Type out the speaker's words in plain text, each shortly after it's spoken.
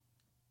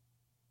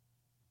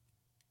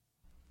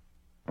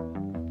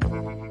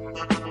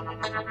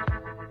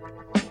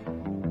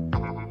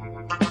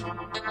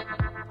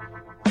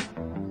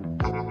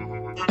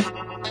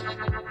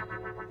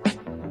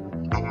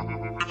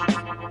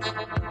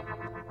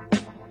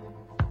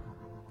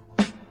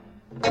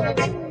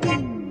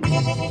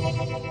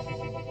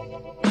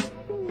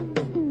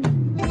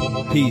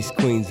Peace,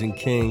 queens and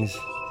kings,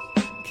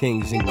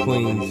 kings and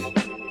queens.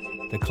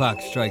 The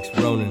clock strikes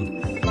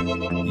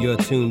Ronin. You're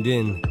tuned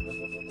in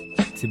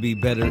to be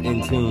better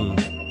in tune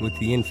with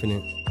the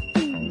infinite.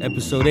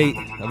 Episode 8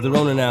 of the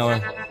Ronin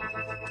Hour,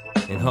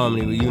 in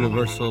harmony with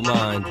Universal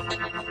Mind.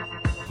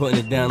 Putting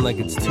it down like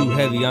it's too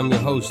heavy. I'm your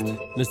host,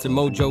 Mr.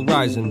 Mojo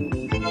Rising,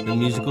 the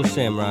musical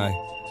samurai.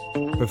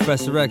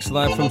 Professor X,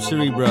 live from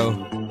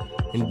Cerebro.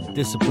 In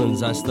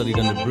disciplines, I studied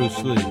under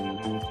Bruce Lee.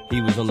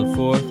 He was on the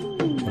 4th,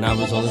 and I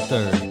was on the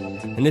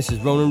 3rd. And this is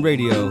Ronin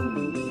Radio,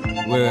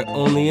 where it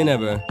only and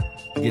ever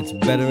gets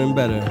better and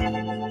better.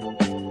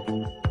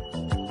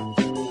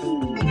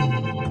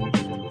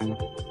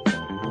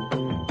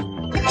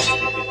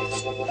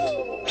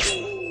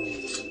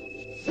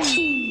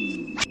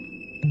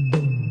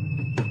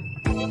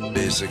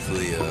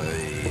 Basically a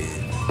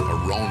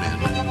Ronin.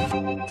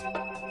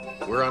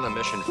 We're on a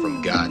mission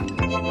from God.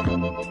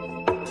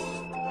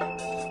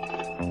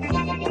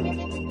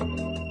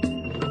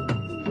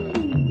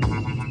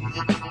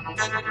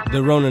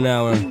 The Ronin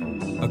Hour,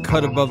 a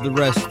cut above the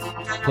rest,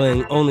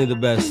 playing only the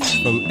best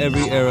from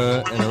every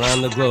era and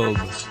around the globe.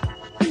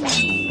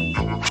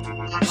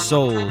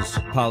 Souls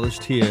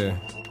polished here.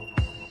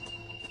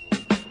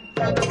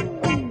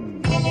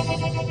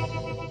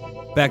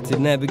 Back to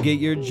navigate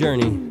your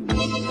journey.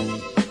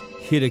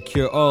 Here to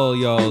cure all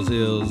y'all's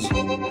ills.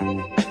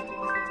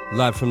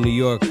 Live from New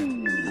York.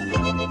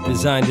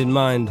 Designed in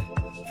mind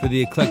for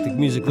the eclectic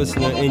music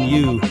listener in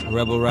you,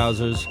 rebel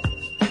rousers.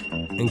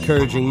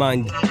 Encouraging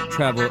mind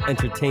travel,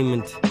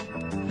 entertainment,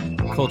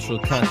 cultural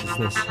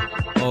consciousness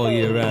all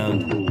year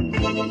round.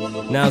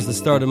 Now's the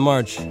start of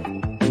March,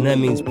 and that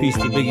means peace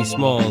to Biggie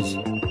Smalls.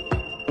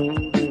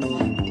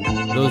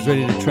 Those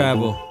ready to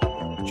travel,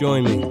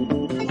 join me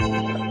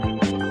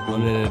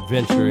on an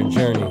adventure and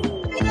journey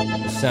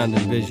with sound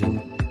and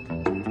vision.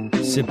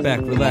 Sit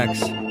back, relax,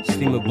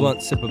 steam a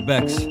blunt, sip a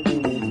Bex.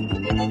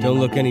 Don't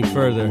look any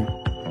further.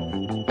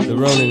 The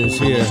Ronin is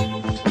here.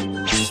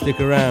 Stick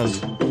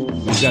around.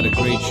 We've got a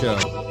great show.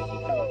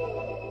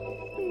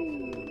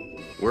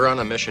 We're on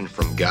a mission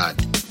from God.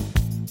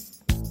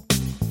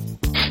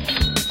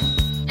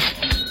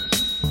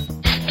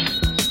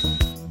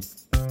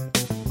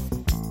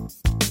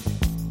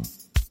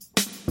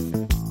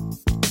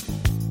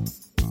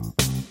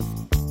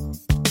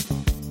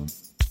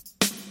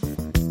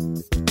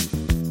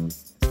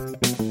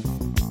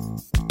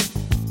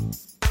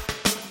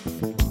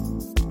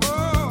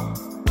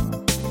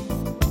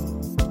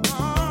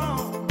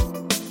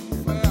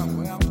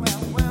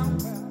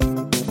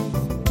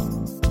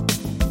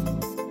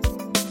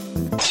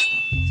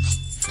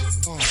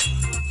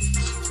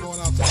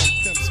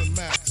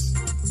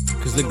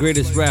 The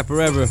greatest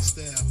rapper ever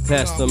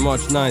passed on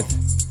March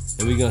 9th,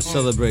 and we're gonna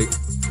celebrate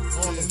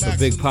the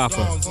Big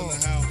Papa.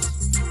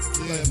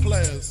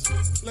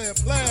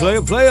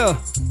 Player.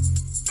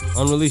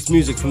 Unreleased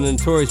music from the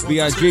Notorious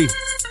B.I.G.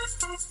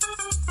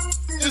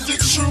 Is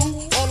it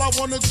true? All I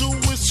wanna do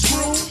is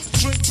screw,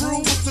 drink brew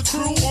with the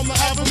crew on the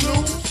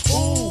avenue.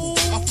 Ooh,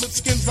 I flip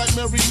skins like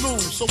Mary Lou.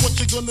 So what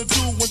you gonna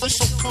do when the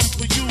show come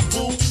for you,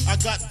 boo? I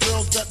got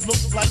girls that look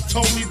like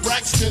Tony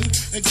Braxton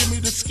and give me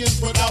the skins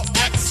without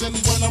accent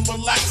when I'm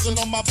relaxing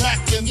on my back,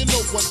 and you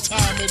know what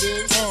time it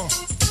is.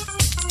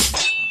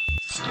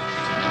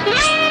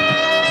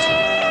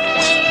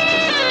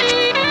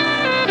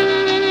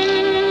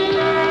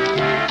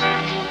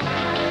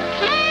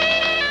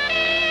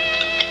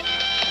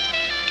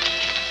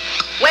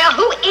 Well,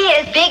 who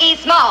is Biggie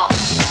Smalls?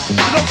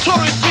 The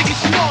notorious Biggie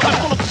Smalls, I'm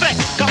full effect.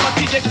 Got my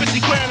DJ 50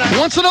 grand.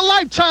 Once in a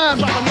lifetime.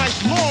 Drop a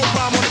nice long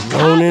rhyme on it.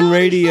 Ronin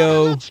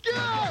Radio. Shake your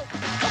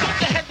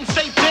head and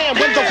say damn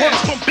when the words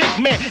from Big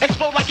Man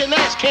explode like an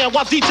ash can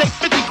while DJ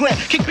 50 grand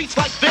kick beats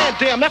like Van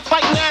Damme. That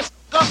fighting ass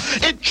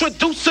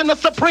introducing a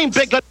supreme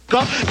bigger.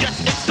 Yes,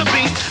 it's the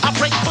beat. I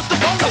break for the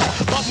bonus.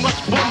 But much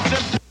bums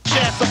and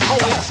chance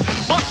opponents.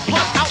 Bust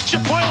blood out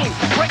your brain.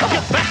 Break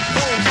your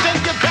backbone.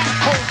 Send your back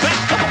home. Back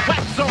to the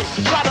wax zone.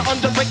 Try to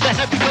underrate the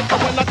heavyweight. But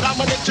when I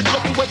dominate, you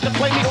couldn't wait to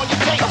play me on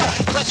your tape.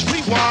 Press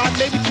rewind.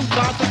 Maybe 2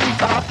 times or 3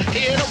 times.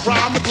 Hear the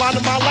rhyme. The blind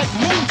of mine like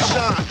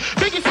moonshine.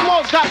 Biggie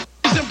Smalls got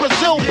in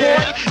Brazil, boy.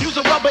 Use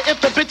a rubber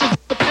if the bitch is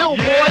the pill,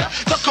 boy.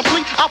 The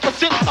complete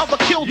opposite of a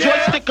killjoy.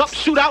 Stick up,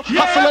 shoot out,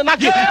 hustle, and I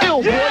get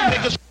ill, boy.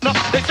 Niggas,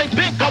 they say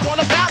big, I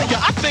wanna battle you.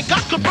 I think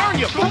I could burn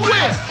you. From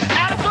where?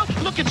 Attica?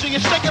 Look at you, you're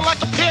shaking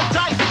like a pair of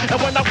dice.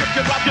 And when I rip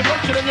you out, you're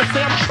merchant and you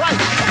say I'm trite.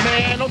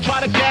 Man, don't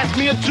try to gas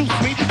me or juice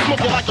me. Smoke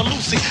you like a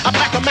Lucy. I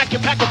pack a Mac, you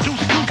pack a deuce,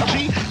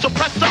 G. So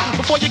press up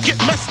before you get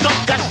messed up.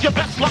 That's your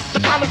best luck. The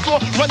dinosaur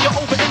run you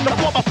over in the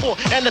 4x4.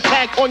 And the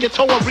tag on your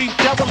toe and read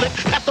derelict.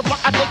 Pass the block,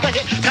 I take a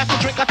hit. Pass the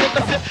drink, I take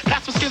a sip.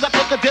 Pass the skins, I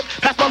take a dip.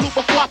 Pass my loop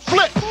before I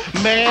flip.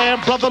 Man,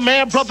 brother,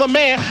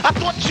 man, I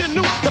thought you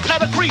knew the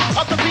pedigree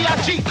of the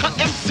B.I.G. Cut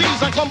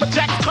MCs like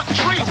lumberjacks cut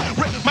trees.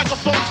 Rip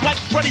microphones like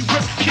Freddie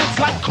Rip. Kids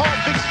like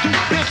convicts do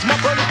bids. My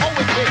burning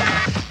always here.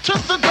 To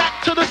the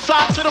back, to the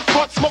side, to the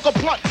front. Smoke a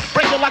blunt.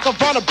 Break it like like a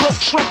Vanna broke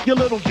Trump, you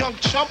little young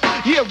chump.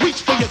 Yeah,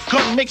 reach for your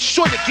gun, make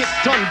sure you get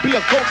done. Be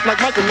a ghost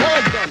like Michael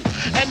Landon,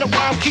 and the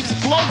rhyme keeps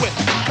flowing.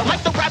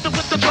 Like the rabbit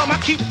with the drum, I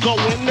keep going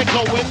and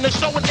going and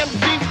showing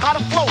MCs how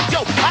to flow.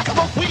 Yo, I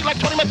smoke weed like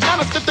Tony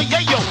Montana, sit the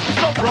yayo.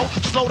 Slow, bro,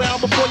 slow down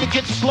before you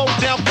get slowed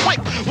down quick.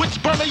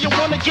 Which burner you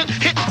wanna get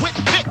hit with?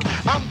 Pick.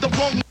 I'm the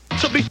wrong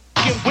to be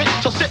f***ing with,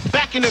 so sit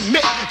back and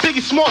admit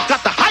Biggie Smalls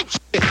got the hype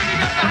shit.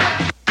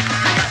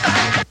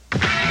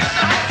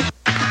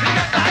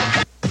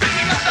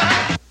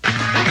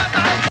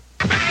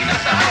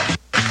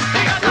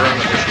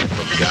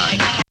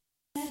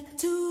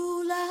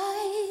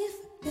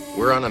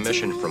 We're on a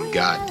mission from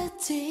God. Back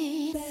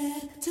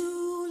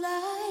to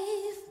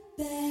life,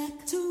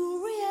 back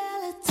to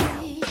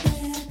reality,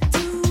 back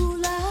to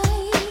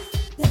life,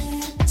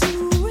 back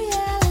to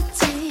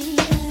reality,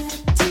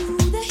 back to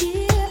the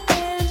here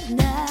and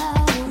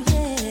now,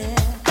 yeah.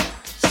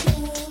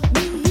 Show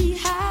me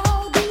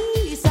how,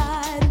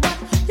 decide what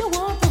you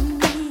want from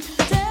me.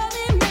 Tell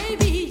me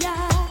maybe I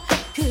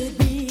could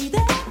be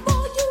there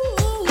for you.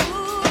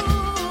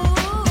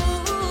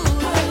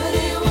 However do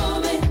you want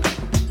me?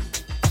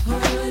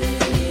 However do you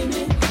need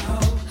me?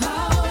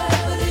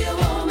 However do you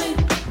want me?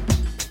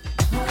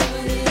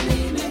 However do you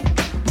need me?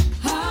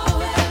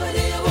 However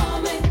do you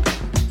want me?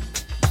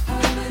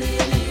 However do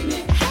you need me?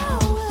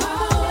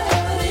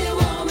 However do you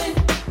want me?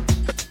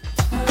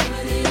 However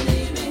do you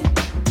need me?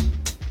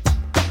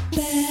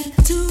 Back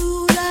to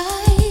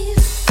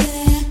life,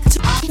 back to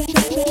life.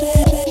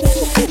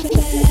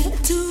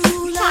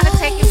 Trying to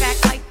take it back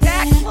like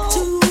that?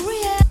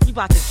 You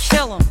about to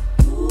kill him.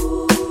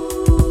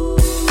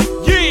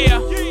 Yeah,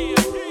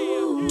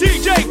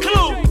 DJ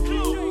Clue,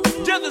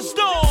 Desert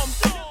Storm,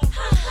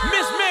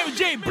 Miss Mary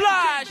J.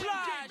 Blige.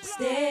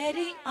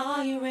 Steady,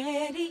 are you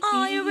ready?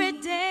 Are you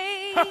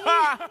ready?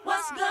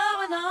 What's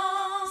going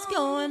on? What's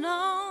going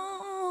on?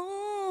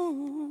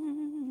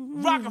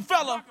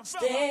 Rockefeller.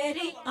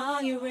 Steady,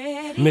 are you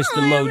ready?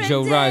 Mr.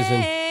 Mojo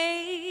Rising,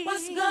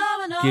 What's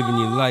going on? giving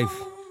you life,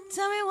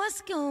 Tell me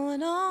what's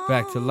going on.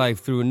 back to life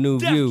through a new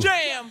Def view.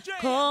 Jam.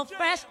 Cold,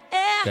 fresh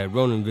air. That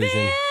Ronin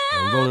Vision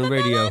and Ronin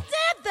Radio.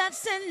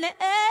 That's in the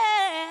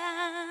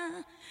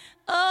air.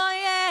 Oh,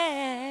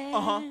 yeah.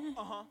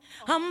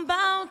 I'm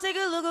about to take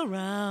a look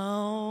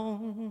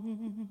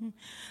around.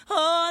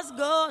 Oh, it's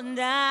going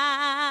down.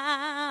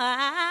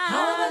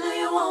 However do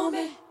you want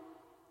me?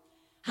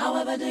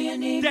 However do you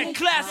need me? That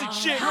classic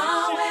shit.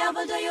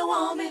 However do you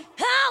want me?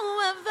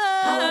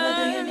 However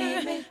do you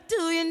need me?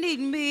 Do you need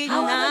me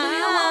However do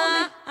you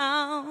want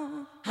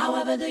now?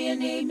 However do you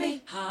need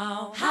me?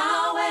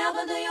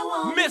 However do you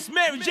want me? Miss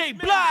Mary J.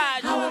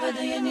 Blige. However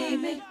do you need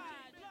me?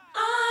 I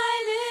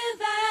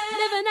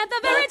Living at the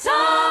very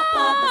top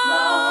of the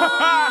floor.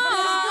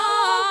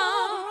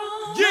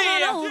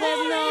 Yeah.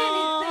 There's no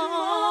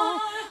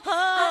I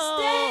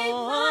state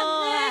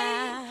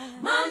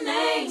my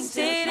name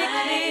State it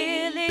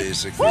clearly.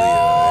 Basically, a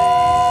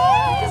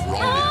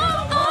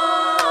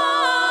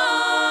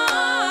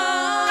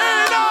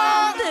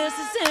Ronin. This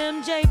is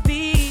MJB.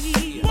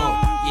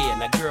 Yeah,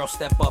 now girl,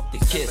 step up the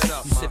kiss.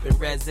 You sippin'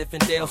 Red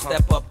Ziffindale,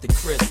 step up the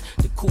Chris.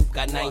 The coupe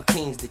got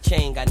 19s, the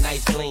chain got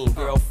nice gleam.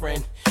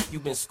 Girlfriend, you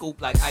been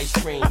scooped like ice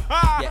cream.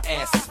 Your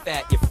ass is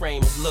fat, your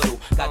frame is little.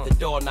 Got the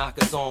door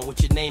knockers on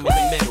with your name in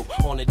the middle.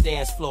 On the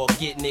dance floor,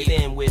 getting it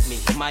in with me.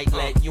 Might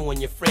let you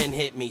and your friend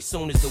hit me.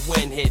 Soon as the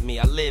wind hit me,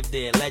 I live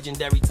there,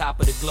 legendary top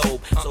of the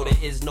globe. So there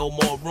is no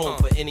more room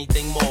for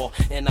anything more.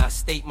 And I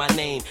state my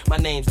name, my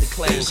name's the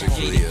claim.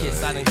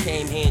 Jadakiss, I done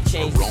came here and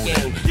changed the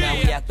game. Now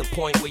we at the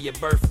point where your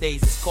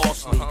birthdays is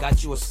costly.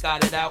 Got you a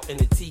Scotted out in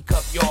a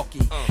teacup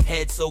Yorkie.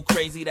 Head so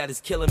crazy that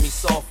it's killing me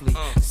softly.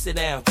 Sit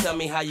down, tell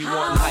me how you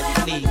want and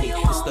how you need me.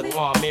 It's the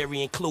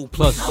Mary and Clue,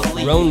 Plus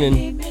believe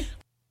Ronin. me.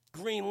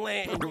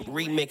 Greenland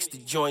remix the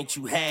joint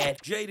you had.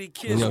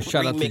 Jadakiss, You know,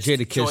 shout out to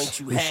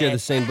Jadakiss. We share the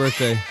same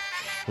birthday,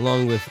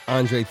 along with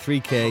Andre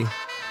 3K,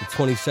 the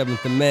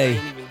 27th of May.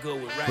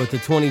 But the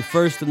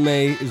 21st of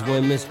May is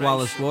when Miss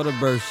Wallace Water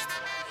burst,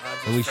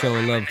 and we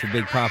showing love to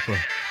Big Papa,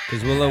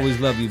 because we'll always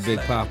love you, Big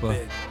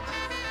Papa.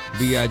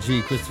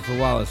 B.I.G. Christopher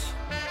Wallace.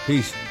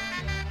 Peace.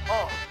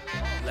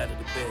 Letter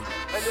to Big.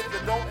 And if you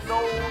don't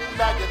know,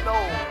 now you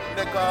know,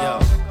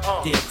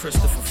 nigga. Dear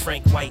Christopher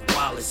Frank White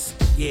Wallace.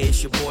 Yeah,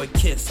 it's your boy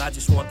Kiss, I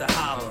just want to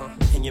holler.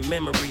 In your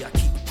memory, I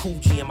keep a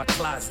Coochie in my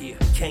closet.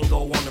 Can't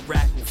go on the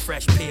rack with a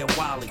fresh pair of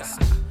Wallies.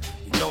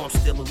 You know I'm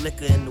still a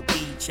liquor in the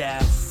weed,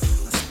 child. I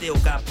still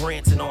got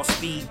Branson on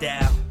speed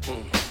dial.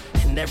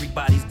 And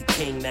everybody's the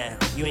king now.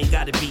 You ain't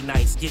gotta be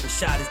nice, getting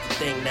shot is the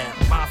thing now.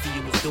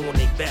 Mafia was doing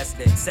their best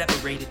then.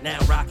 Separated now,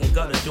 rockin'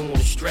 gutter doing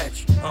the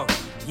stretch.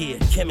 Yeah,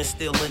 Kim is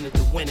still in it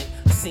to win it.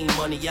 I seen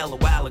Money Yell a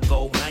while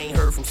ago, and I ain't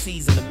heard from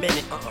C's in a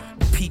minute.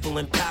 people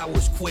in power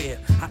is queer.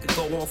 I could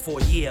go on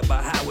for a year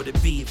about how would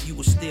it be if you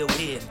were still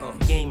here.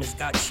 The game has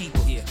got cheaper.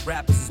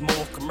 Rappers is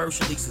more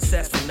commercially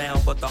successful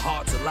now, but the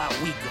heart's a lot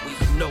weaker.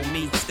 You know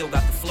me, still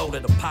got the flow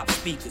that the pop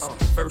speakers.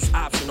 First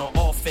option on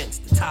offense,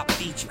 the top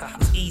feature.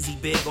 It's easy,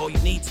 big, all you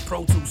need is a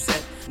Pro Tools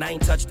set. And I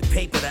ain't touched the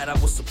paper that I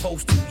was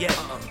supposed to yet.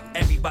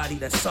 Everybody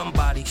that's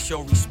somebody,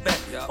 show respect.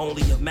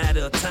 Only a matter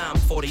of time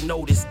before they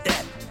notice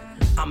that.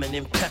 I'm an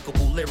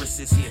impeccable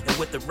lyricist, and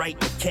with the right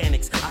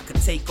mechanics, I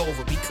could take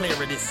over, be clear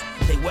of this.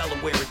 They well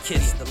aware of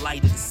Kiss, the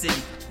light of the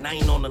city. And I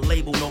ain't on the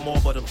label no more,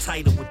 but I'm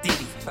tighter with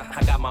Diddy.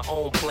 I got my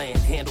own plan,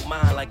 handle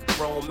mine like a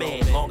grown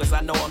man. Long as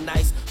I know I'm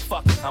nice,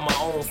 fuck it, I'm my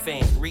own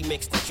fan.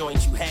 Remix the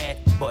joints you had,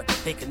 but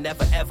they can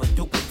never ever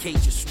duplicate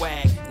your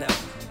swag. Now,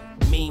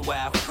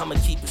 meanwhile, I'ma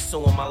keep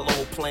pursuing my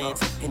low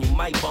plans, and you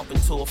might bump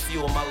into a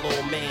few of my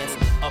little mans.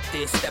 Up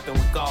there stepping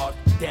with God,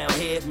 down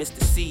here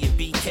Mr. C and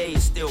BK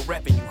is still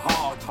repping you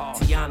hard.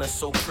 Tiana's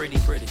so pretty.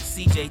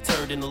 CJ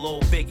turned in a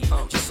little biggie,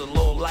 just a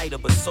little lighter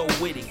but so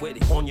witty.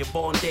 On your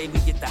born day we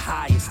get the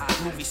highest.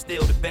 Movie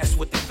still the best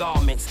with the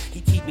garments.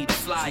 He keep me the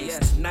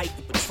flyest. Tonight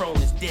the Patron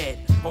is dead.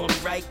 Only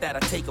right that I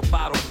take a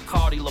bottle of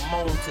Cardi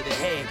Limon to the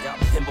head.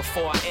 And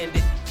before I end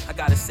it, I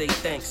gotta say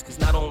thanks, cause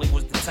not only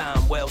was the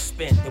time well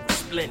spent, it was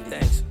splendid.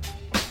 Thanks.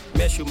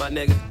 Miss you, my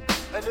nigga.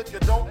 And if you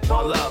don't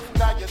know, love.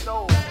 now you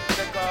know,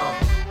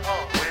 nigga.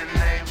 When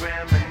they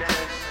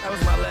reminisce. That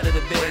was my letter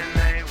to Big. When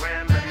they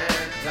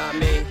reminisce. Know what I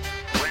mean?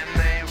 When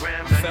they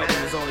reminisce. I felt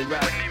it was only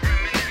right.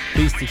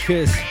 Peace to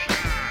Kiss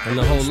and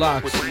the whole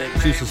Locks,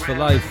 Juices for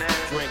Life.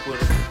 Drink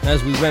with him.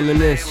 As we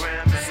reminisce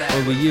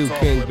over you,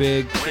 King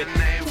Big.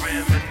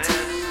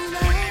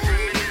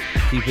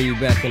 Keeping you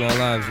back in our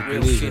lives with the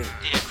Real music. shit.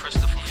 Dear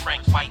Christopher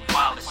Frank White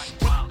Wallace.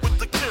 With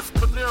the Kiss,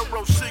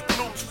 Panero, Chic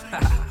Loose.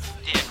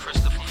 Dear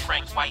Christopher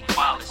Frank White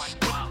Wallace.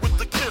 With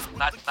the Kiss.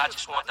 I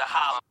just want to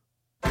holler.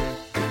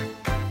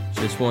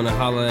 Just want to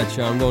holler at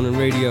you on Ronin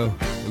Radio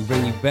and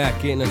bring you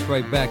back, getting us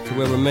right back to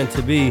where we're meant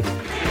to be.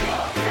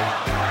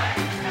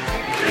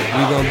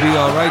 We're going to be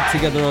alright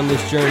together on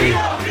this journey.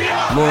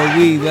 More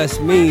we, less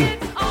me.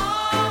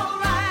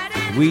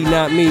 We,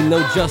 not me,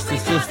 no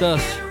justice, just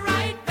us.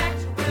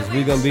 Cause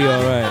we going to be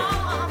alright.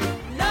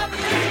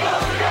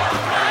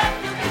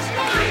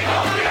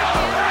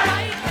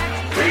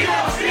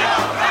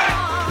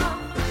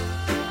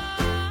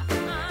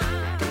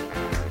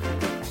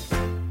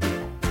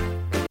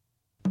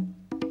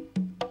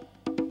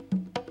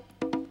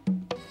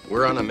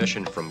 We're on a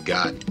mission from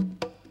God.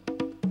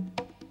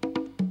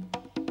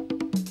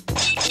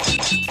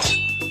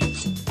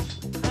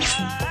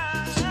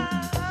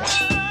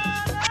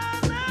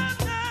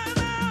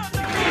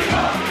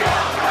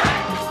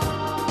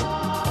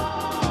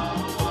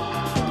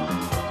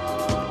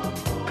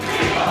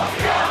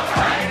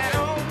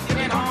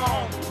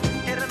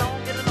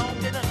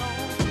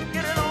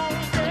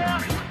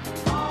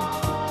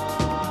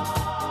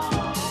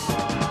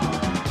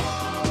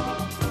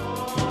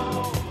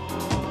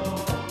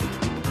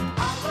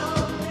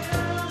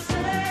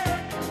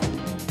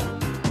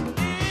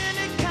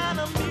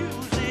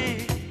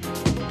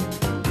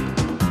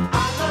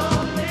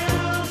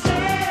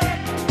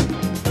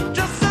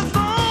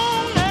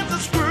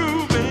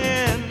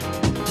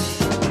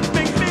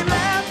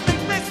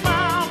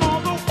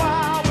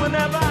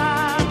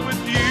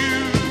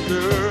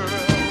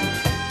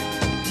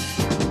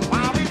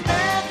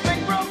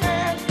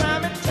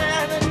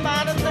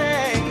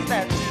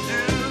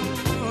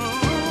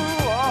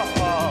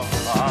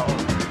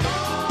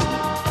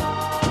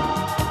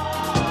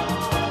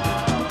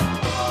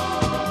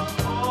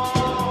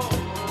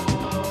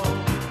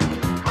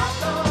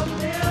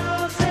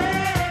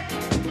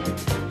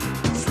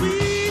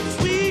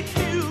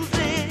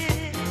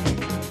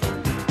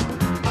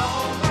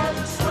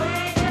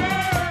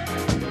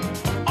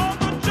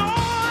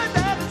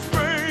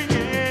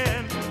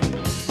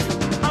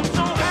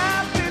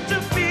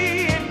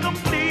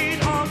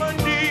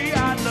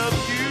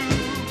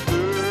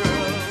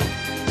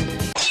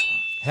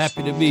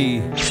 Happy to be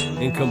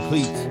in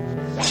complete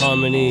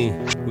harmony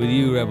with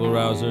you, Rebel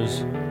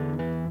Rousers.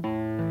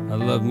 I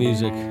love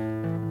music.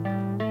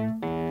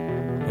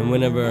 And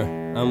whenever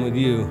I'm with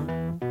you,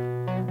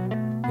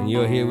 and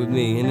you're here with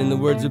me, and in the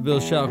words of Bill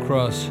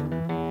Shawcross,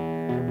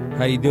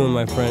 how you doing,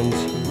 my friends?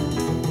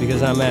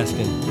 Because I'm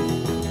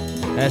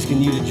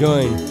asking you to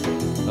join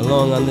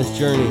along on this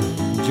journey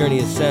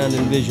of sound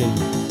and vision,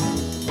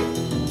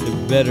 to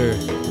better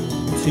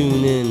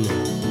tune in,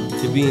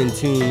 to be in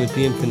tune with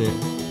the infinite.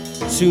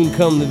 Soon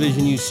come the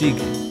vision you seek.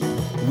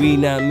 We,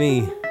 not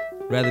me.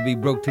 Rather be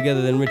broke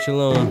together than rich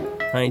alone.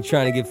 I ain't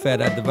trying to get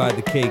fat, I divide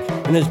the cake.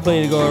 And there's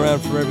plenty to go around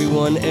for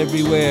everyone,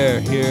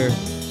 everywhere, here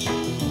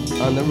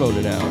on the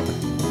Ronin Hour.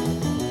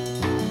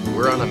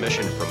 We're on a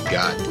mission from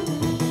God.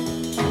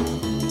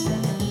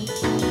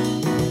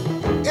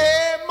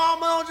 Hey,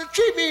 mama, don't you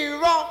treat me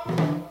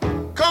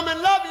wrong. Come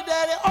and love you,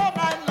 daddy, all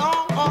night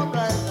long, all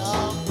right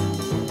now.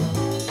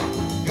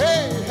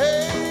 Hey,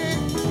 hey,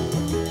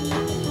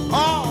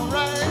 all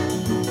right.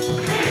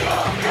 We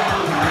gon' be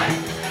all right.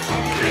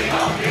 We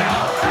gon' be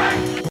all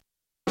right.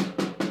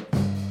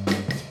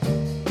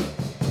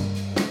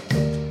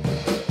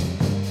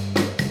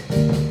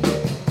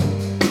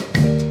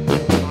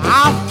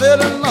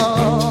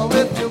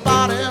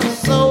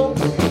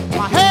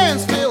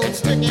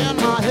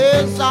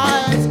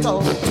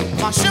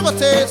 My sugar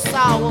tastes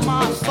sour,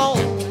 my soul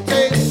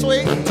tastes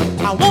sweet.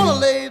 I wanna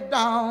lay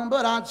down,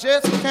 but I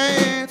just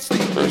can't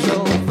sleep. It's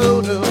your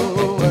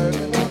voodoo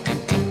working.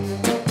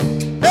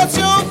 It's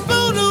your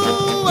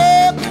voodoo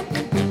working.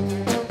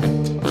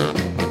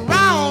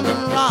 Round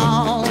and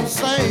round,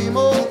 same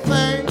old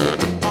thing.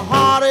 A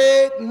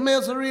heartache,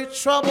 misery,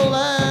 trouble,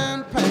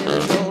 and pain.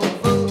 It's your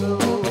voodoo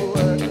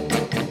working.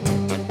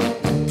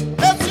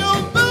 It's your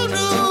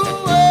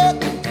voodoo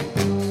working.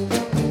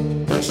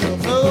 It's your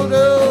voodoo.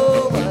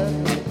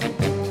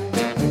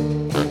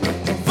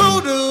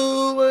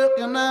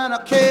 And I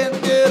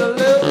can't get a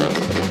look.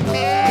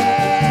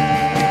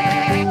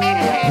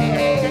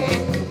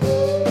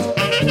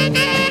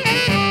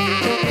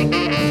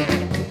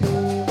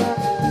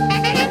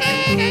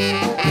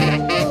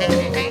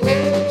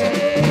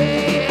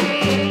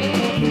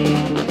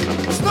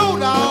 Slow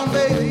down,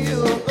 baby,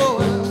 you're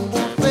going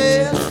too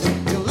fast.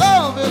 Your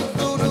love is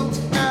voodoo,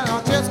 and I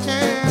just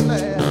can't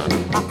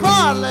last. I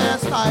cried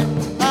last night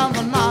and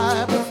the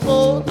night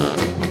before.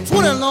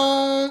 20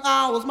 long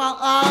hours, my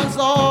eyes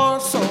are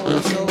sore.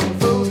 It's your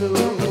voodoo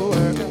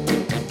working.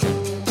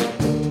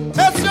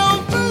 It's your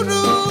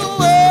voodoo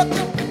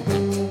working.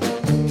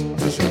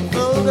 It's your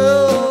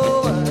voodoo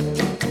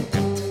working.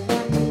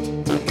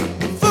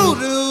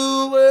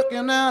 Voodoo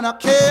working, and I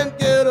can't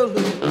get a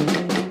look.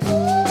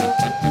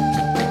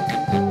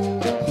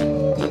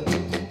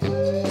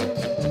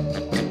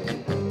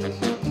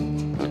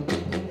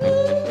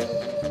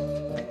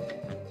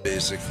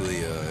 Basically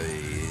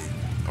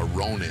a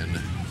RONIN.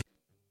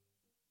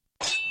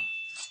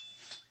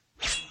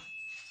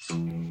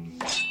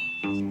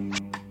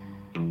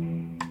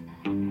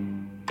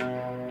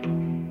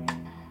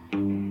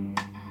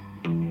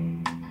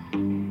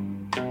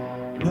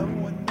 No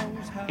one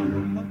knows how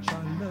much I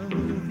love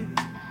you.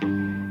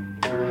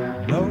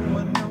 No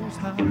one knows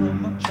how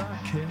much I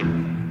care.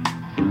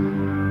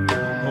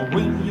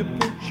 When you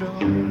put your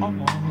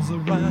arms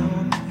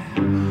around me,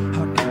 I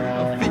get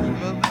a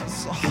fever that's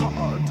so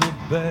hard to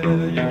bear.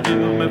 You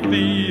give me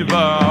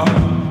fever.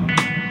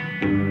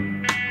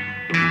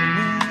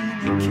 When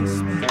you kiss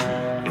me,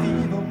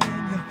 fever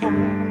when you hold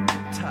me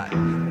tight.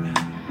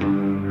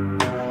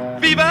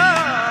 Fever!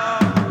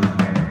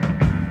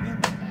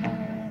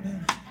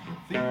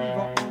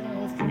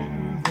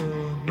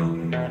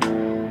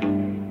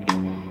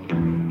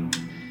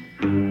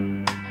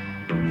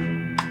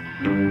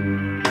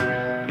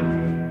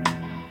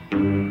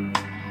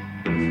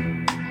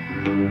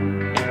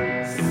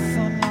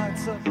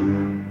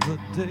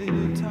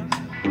 Daytime,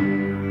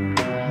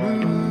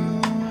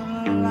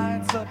 moon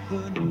lights up the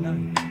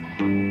night.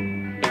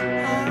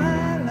 I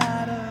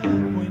light up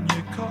when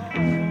you call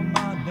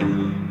my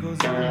name,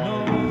 'cause I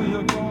know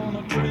you're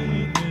gonna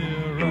treat me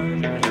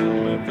right. Give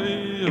me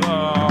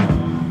fever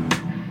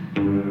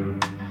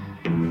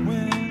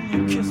when you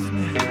kiss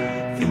me,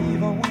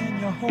 fever when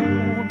you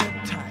hold me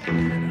tight.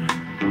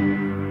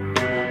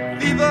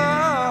 Fever.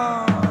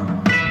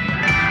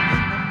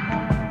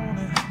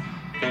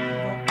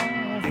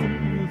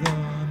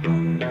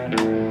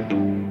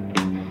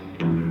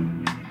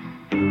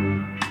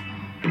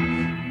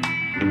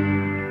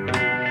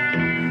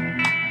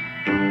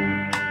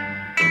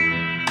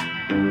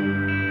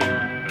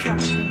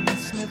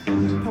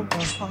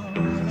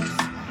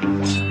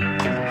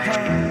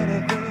 Had a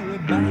very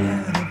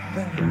bad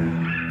affair.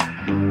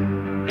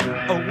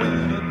 Oh, when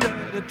her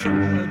daddy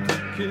tried to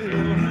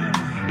kill him,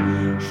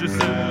 she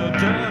said,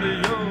 "Daddy,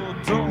 your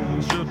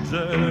don't you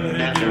dare."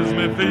 He gives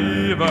me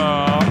fever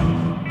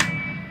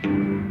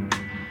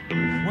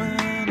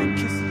when he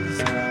kisses,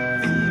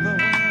 fever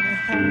when he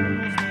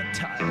holds me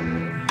tight.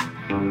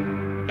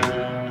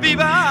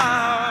 Fever.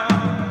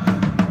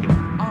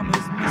 I'm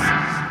his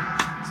missus,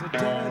 so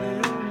Daddy,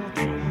 you'll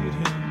treat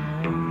him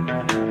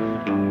right.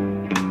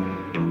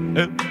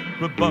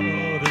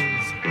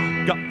 Everybody's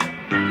got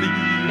the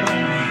fever.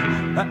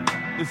 That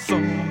is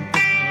something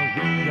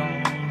we all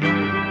know.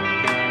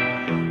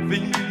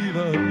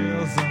 Fever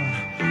isn't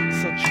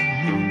such a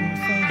new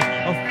thing.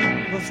 A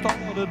fever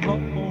started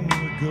long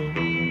ago.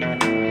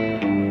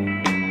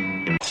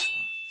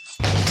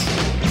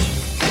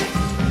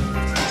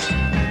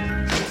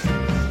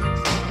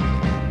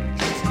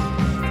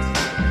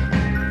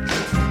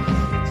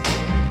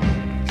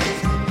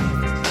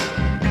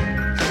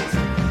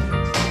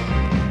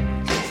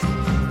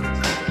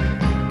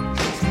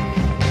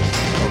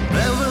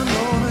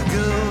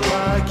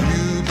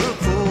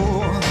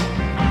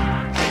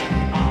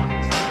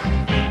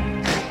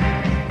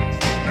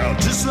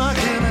 Just like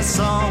in a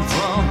song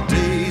from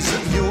days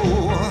of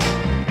yore,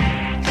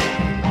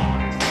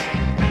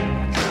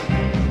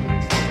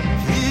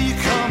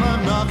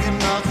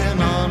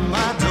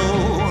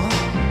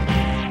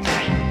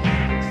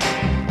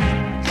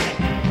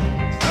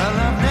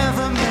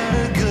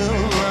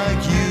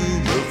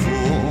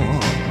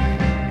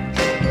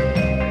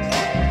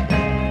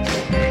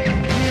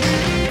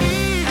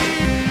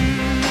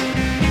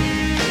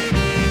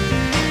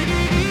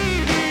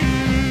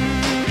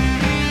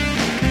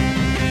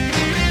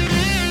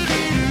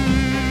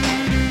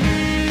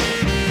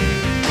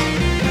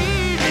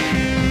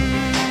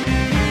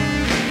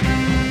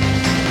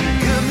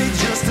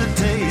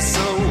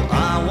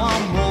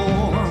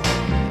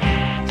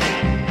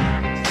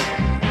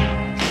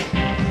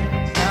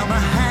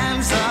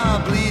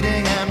 are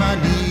bleeding and my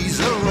knees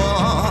are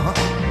raw.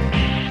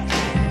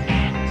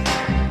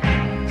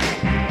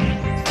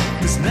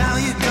 'Cause now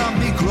you got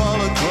me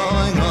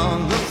crawling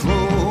on the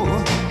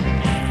floor.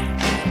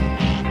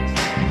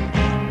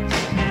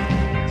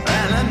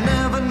 And I've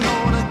never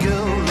known a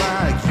girl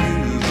like you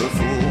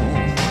before.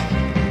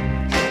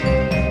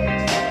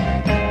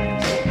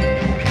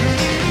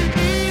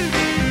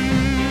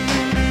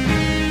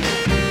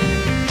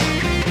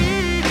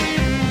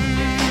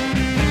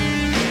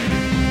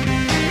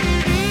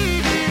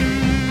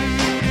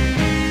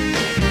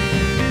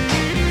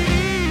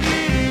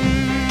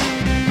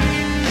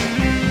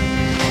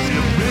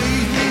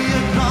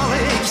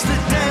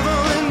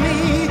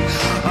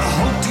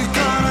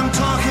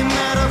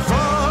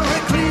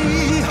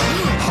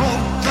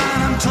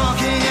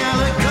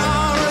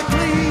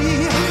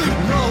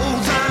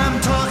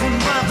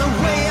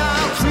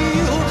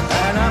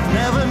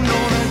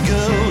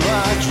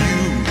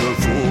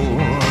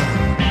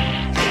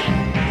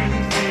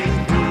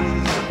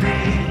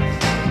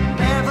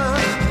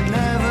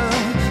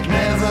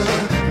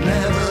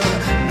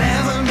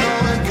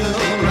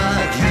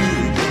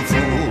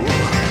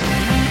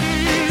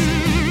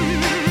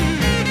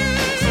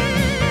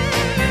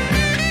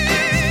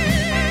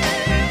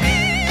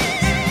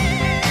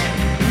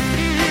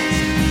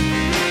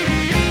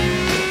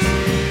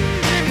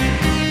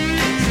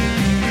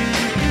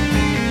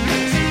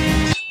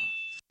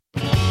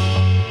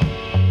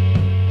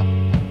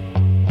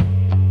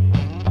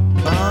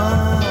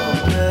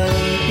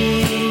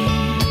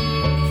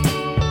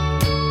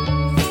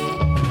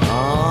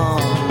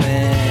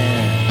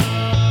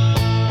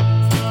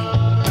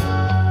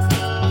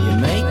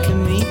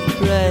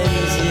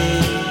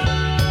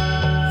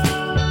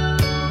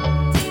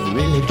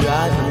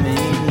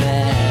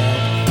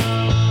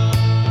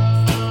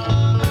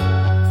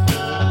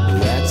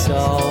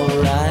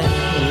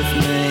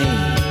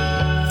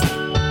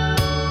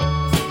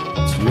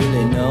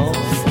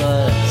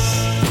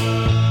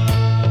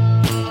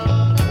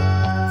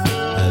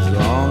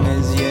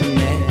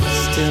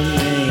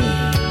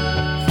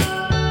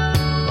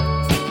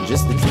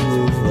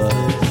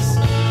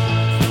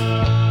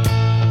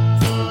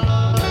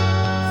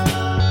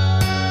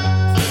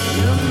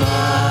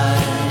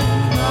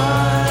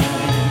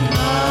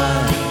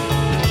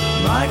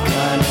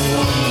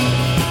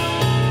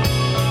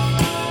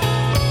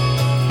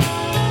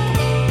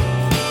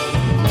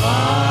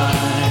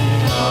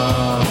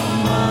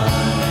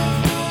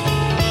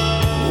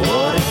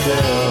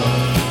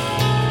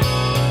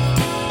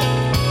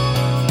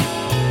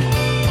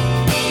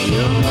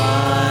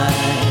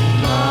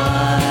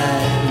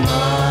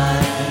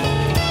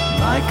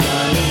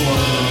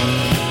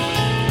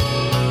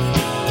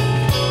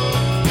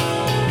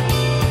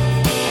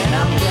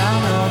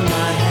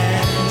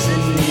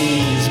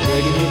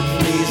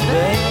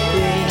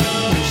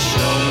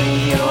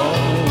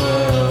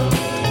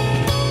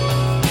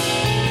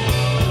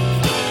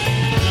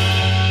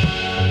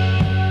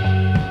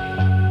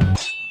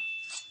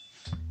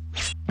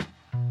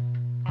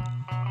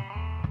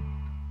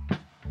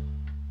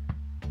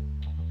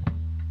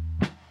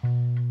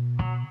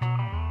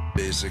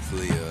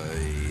 Basically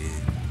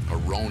a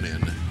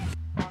RONIN.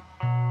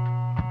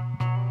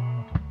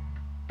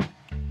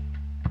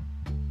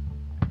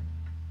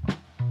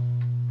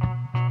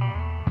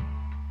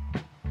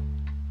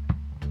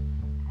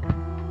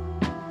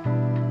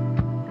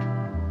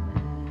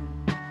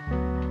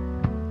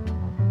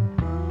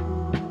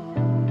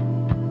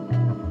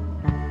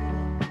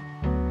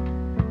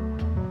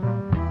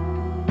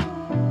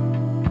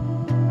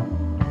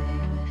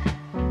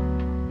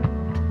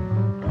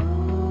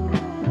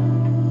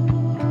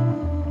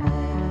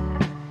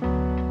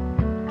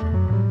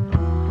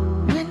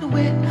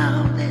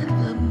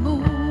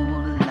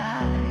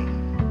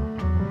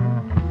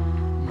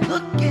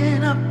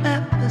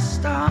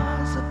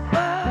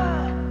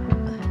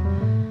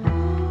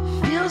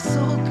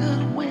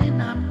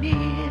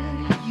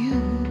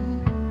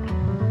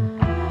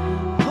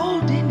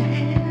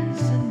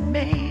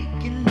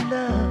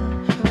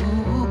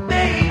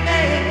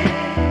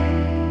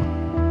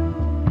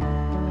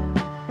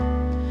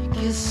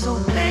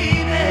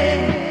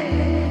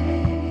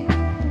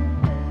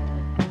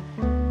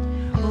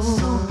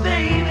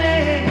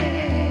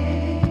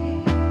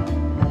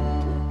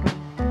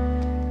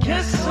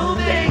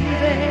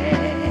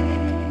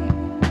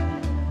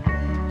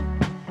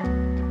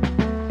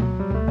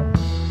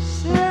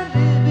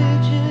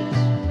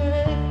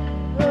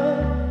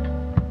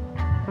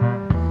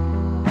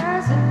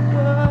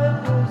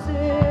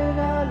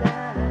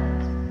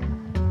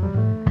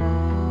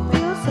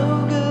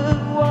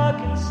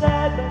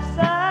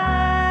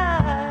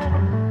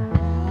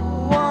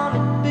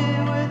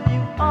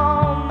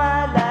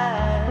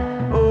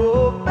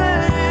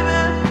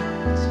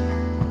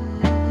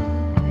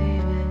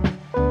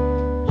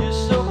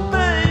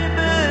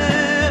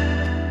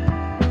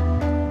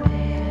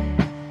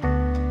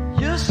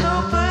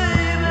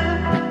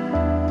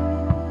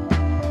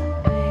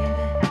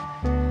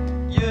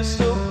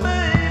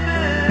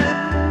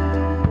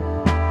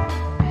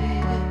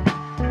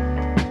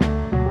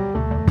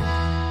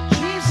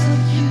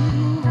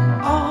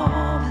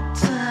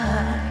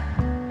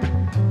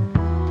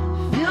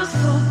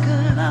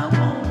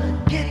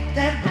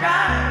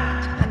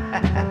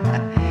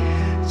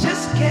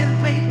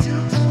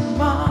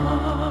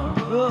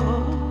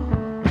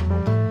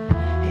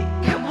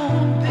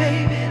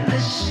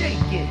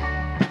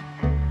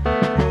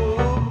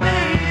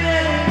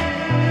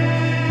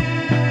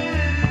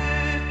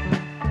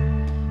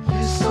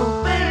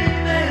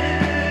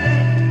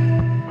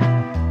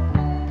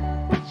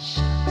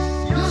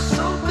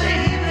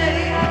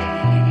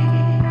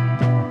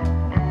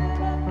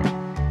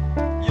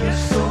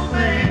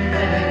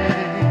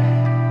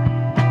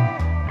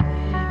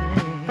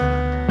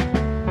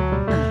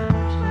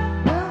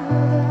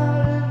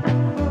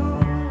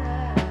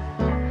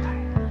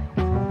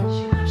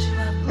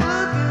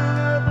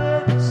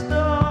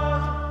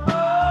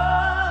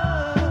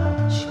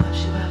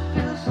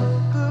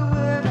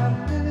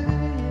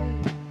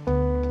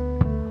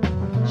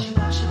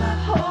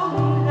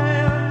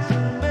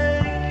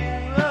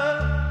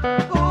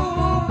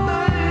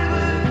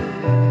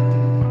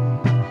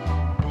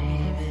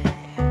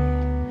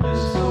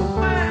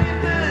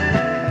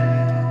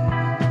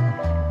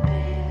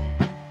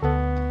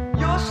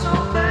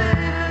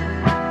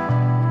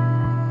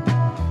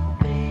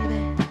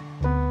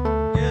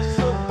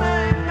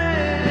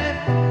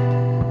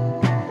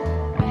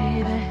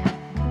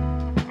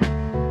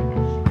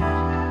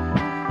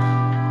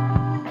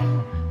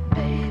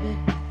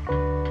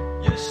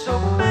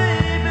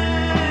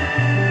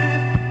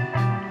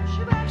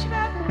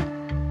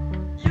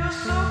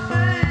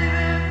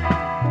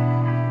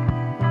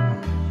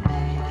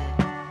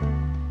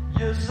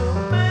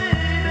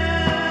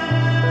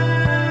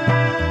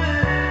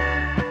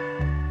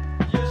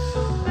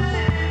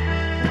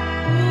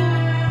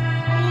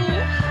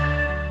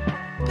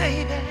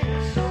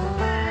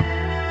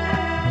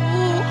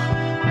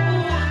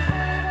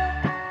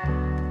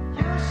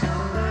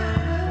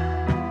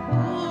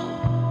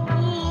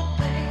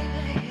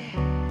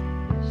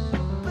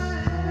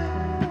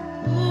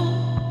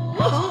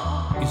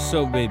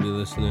 so baby,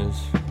 listeners.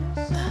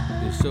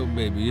 You're so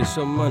baby. You're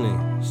so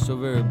money. So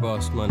very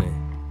boss money.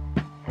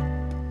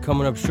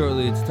 Coming up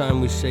shortly, it's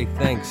time we say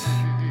thanks.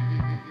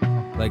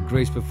 Like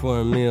grace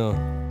before a meal.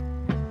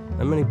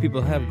 Not many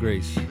people have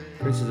grace.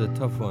 Grace is a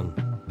tough one.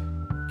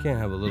 You can't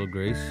have a little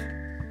grace.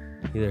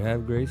 You either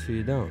have grace or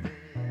you don't.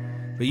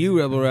 But you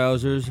rebel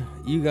rousers,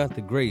 you got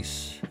the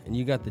grace and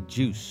you got the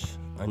juice.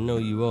 I know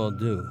you all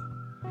do.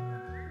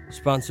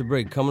 Sponsor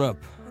break coming up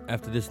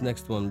after this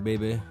next one,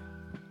 baby.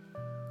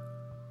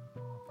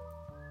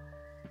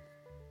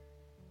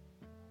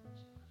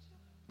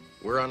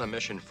 We're on a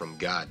mission from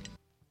God.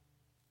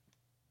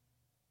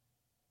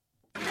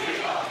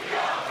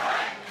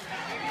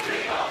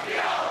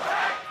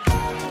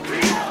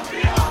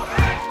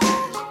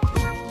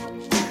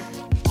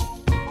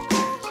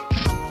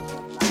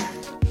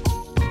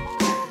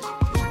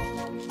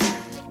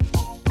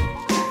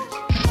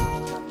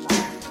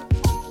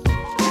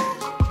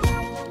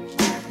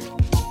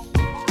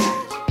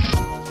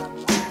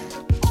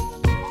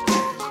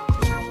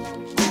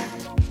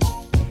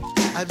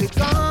 I'll be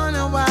gone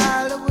a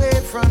while away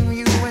from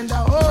you, and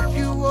I hope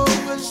you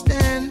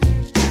understand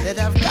that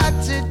I've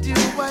got to do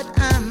what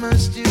I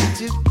must do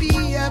to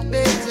be a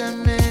better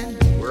man.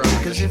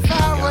 Cause if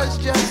I was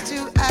just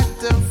to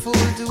act a fool,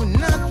 do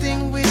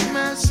nothing with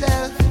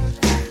myself,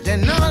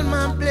 then all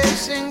my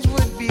blessings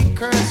would be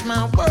cursed,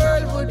 my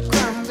world would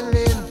crumble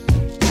in.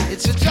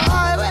 It's a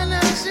joy when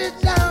I sit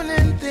down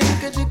and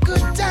think of the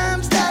good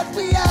times that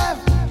we have,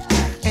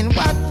 and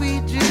what we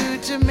do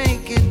to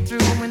make it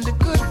through when the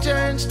good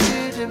turns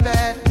to the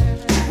bad.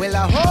 Well,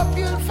 I hope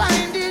you'll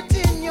find it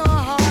in your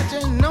heart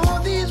and know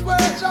these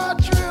words are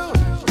true.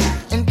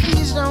 And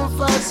please don't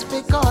fuss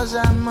because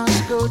I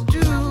must go do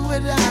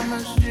what I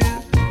must do.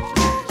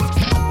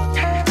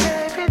 Hey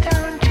baby,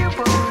 don't you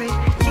worry,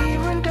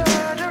 even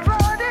though the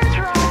road is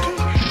rocky,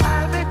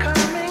 I'll be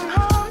coming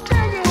home to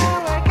you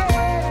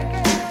again.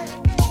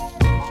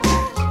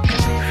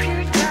 Cause if you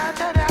thought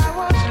that I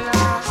was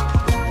lost,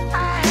 I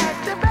had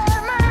to bear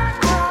my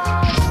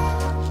cross.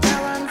 Now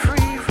I'm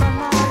free from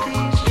all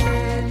these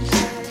chains.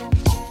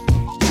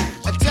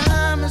 A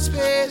time, a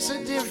space,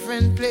 a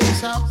different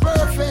place, how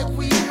perfect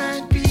we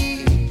might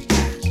be.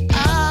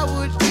 I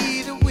would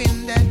be the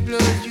wind that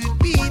blows, you'd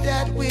be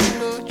that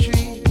willow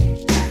tree.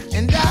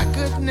 And I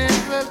could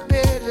never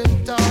bear the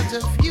thought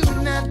of you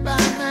not by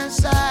my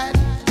side.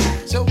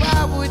 So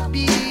I would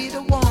be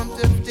the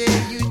warmth of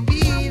day, you'd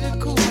be the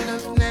cool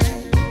of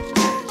night.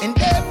 And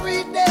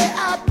every day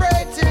I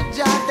pray to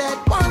God that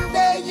one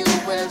day you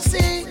will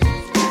see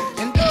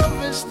and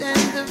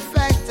understand the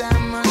fact I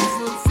must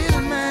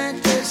fulfill my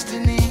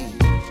destiny.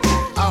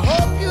 I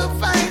hope you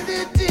find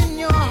it in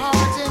your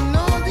heart and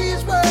know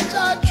these words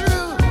are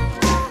true.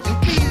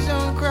 And please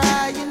don't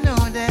cry, you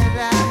know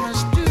that I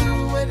must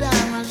do what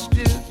I must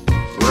do.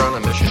 We're on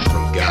a mission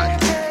from God.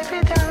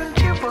 Baby, don't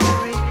you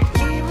worry,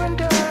 even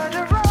though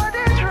the road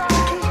is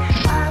rocky,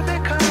 I'll be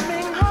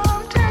coming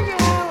home to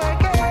you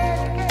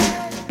again.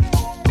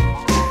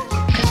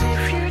 Cause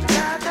if you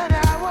thought that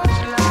I was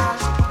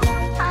lost,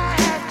 I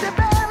had to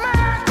bear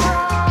my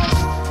cross.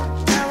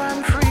 Now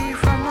I'm free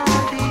from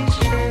all these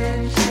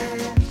chains.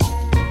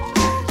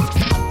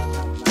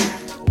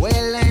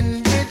 Well,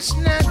 and it's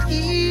not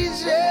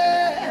easy.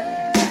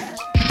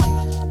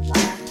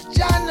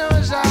 Jah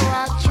knows how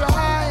I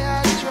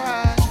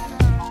try.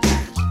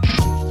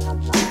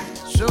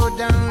 So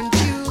don't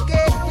you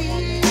get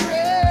weary.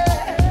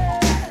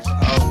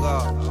 Oh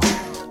God.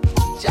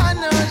 Jah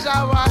knows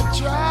how I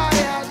try.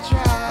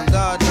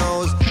 God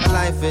knows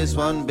life is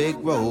one big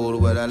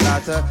road with a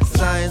lot of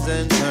signs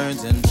and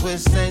turns and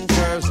twists and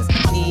curves.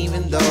 And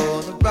even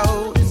though the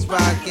road is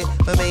rocky,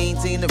 we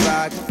maintain the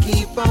rock and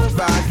keep on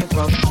rocking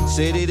from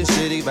city to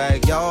city,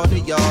 backyard to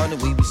yard.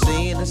 And we be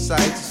seeing the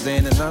sights,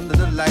 standing under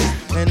the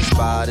lights. And the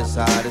spot is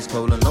hot, it's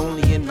cold and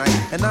lonely at night.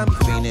 And I'm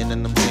feeling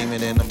and I'm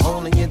dreaming and I'm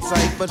holding it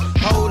tight. But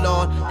hold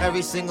on,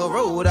 every single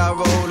road I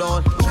roll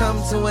on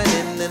come to an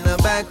end and I'm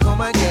back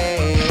home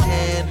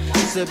again.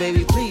 So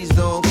baby, please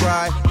don't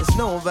cry. It's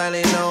no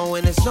valley low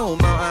and it's no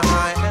mountain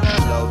high. And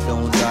our love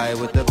don't die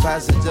with the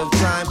passage of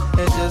time.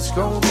 It just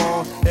grows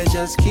more, it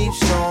just keeps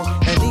strong.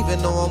 And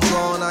even though I'm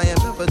gone, I am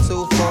never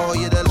too far.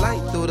 You're the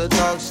light through the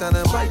dark,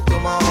 shining bright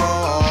through my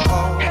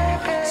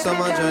heart. So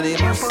my journey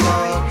must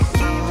start.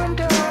 Even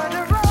though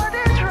the road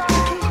is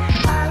rocky,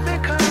 I'll be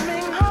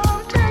coming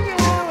home to you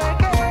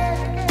again.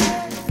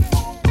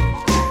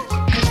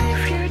 Cause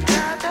if you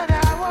thought that I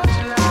was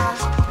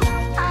lost,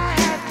 I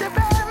had to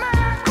bear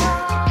my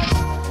cross.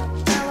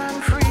 Now I'm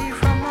free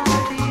from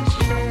all these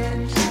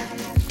chains.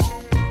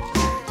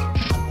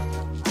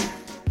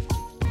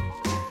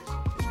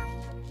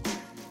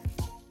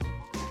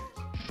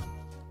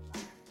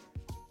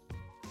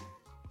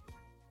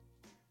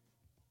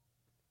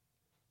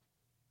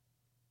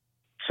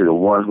 To the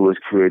one who has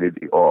created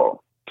the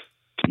all.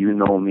 You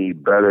know me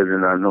better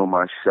than I know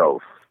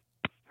myself.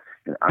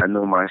 And I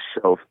know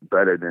myself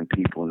better than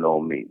people know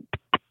me.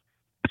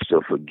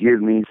 So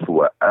forgive me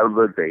for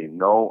whatever they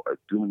know or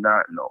do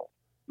not know.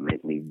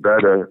 Make me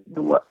better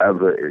than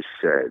whatever is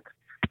said.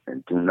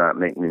 and do not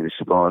make me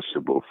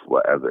responsible for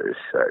whatever is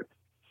said.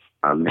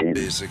 Amen.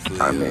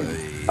 Amen.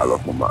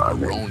 Allahumma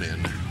amen.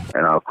 RONIN.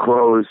 And I'll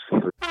close.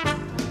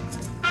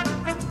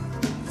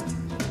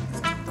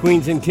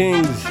 Queens and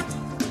kings,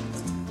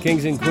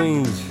 kings and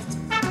queens,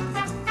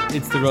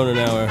 it's the Ronin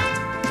Hour,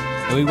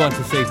 and we want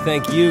to say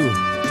thank you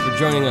for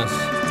joining us,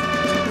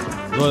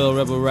 loyal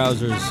rebel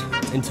rousers,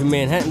 and to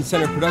Manhattan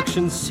Center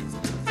Productions,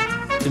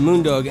 to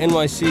Moondog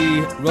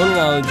NYC,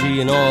 Roninology,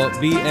 and all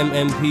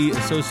BMMP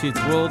associates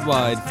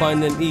worldwide.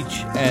 Find them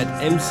each at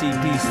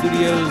MCP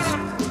Studios,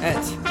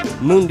 at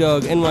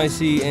Moondog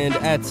NYC, and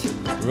at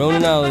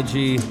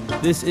Roninology.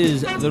 This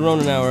is the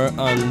Ronin Hour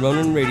on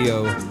Ronin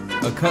Radio,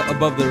 a cut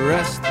above the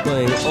rest,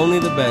 playing only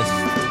the best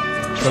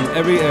from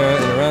every era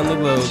and around the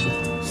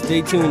globe.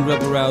 Stay tuned,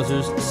 rebel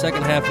rousers.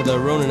 Second half of the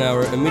Ronin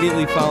Hour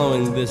immediately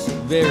following this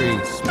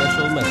very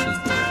special message.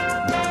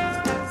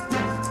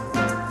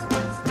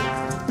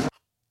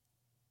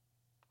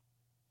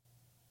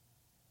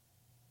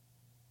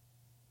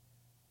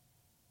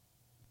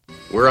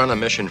 We're on a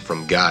mission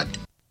from God.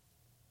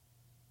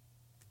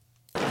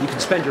 You can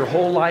spend your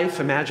whole life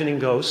imagining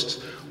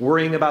ghosts,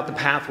 worrying about the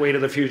pathway to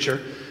the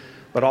future,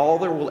 but all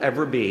there will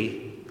ever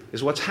be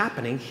is what's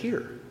happening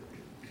here,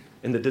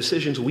 and the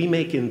decisions we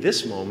make in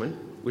this moment,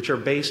 which are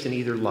based in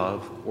either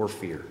love or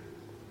fear.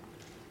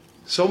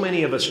 So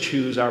many of us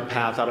choose our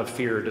path out of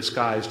fear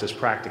disguised as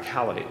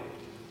practicality.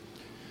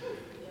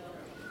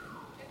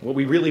 What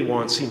we really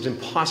want seems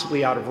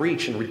impossibly out of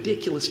reach and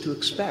ridiculous to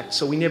expect,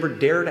 so we never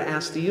dare to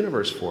ask the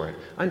universe for it.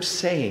 I'm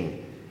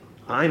saying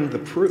I'm the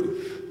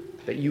proof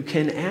that you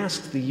can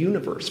ask the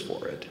universe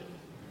for it.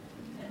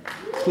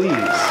 Please.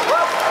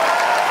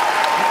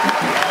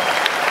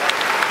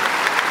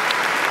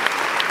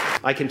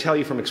 I can tell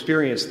you from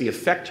experience, the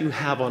effect you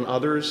have on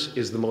others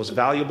is the most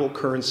valuable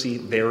currency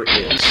there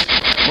is.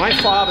 My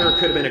father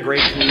could have been a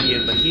great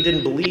comedian, but he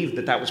didn't believe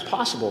that that was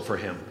possible for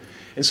him.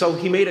 And so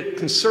he made a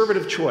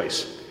conservative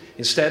choice.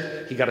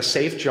 Instead, he got a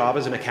safe job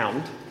as an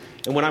accountant.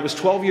 And when I was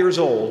 12 years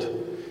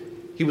old,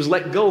 he was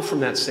let go from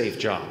that safe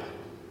job.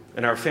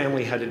 And our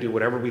family had to do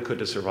whatever we could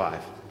to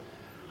survive.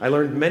 I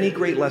learned many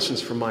great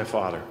lessons from my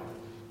father,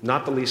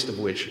 not the least of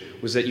which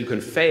was that you can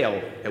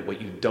fail at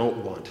what you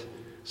don't want.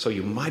 So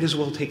you might as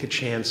well take a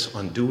chance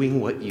on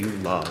doing what you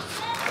love.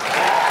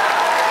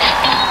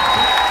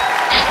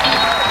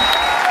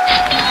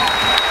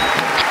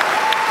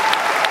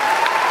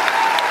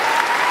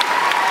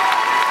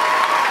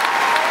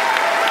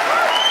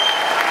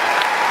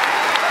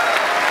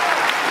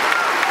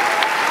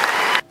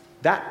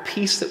 That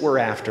peace that we're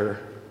after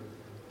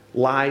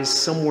lies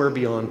somewhere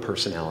beyond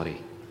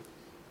personality.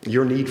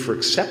 Your need for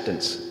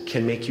acceptance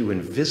can make you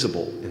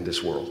invisible in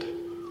this world.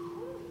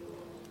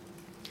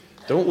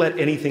 Don't let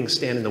anything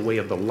stand in the way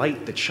of the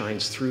light that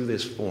shines through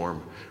this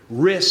form.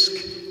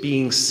 Risk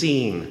being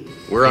seen.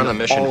 We're on a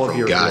mission all of from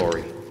your God.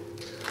 glory.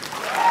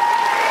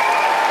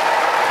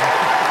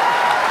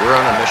 We're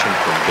on a mission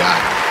from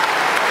God.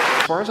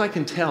 As far as I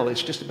can tell,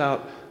 it's just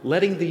about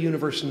letting the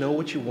universe know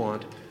what you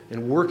want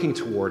and working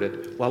toward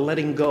it while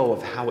letting go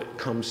of how it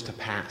comes to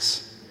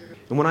pass.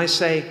 And when I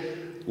say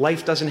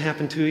life doesn't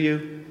happen to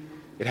you,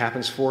 it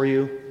happens for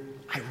you,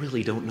 I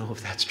really don't know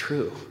if that's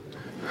true.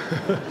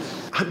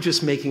 I'm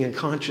just making a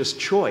conscious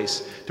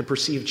choice to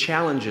perceive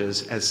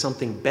challenges as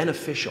something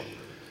beneficial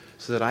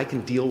so that I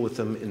can deal with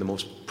them in the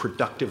most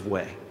productive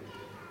way.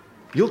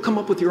 You'll come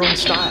up with your own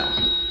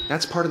style.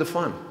 That's part of the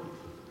fun.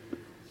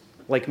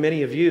 Like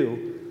many of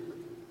you,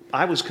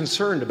 I was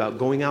concerned about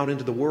going out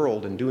into the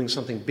world and doing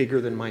something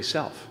bigger than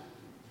myself,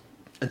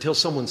 until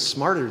someone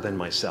smarter than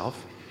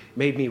myself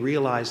made me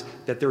realize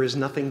that there is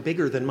nothing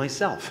bigger than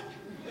myself.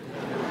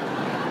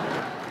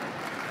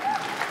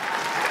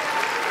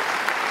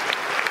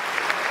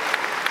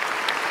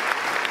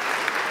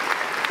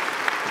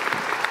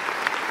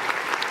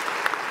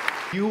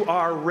 You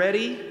are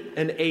ready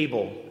and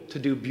able to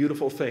do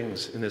beautiful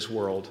things in this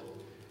world.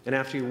 And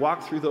after you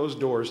walk through those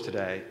doors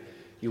today,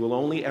 you will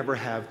only ever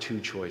have two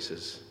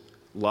choices: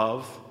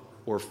 love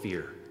or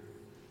fear.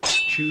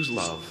 Choose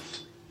love,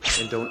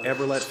 and don't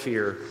ever let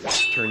fear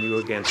turn you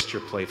against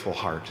your playful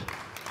heart.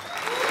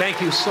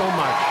 Thank you so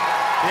much.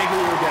 Thank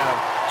you,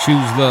 Dad.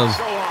 Choose love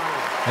So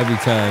honored. every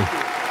time.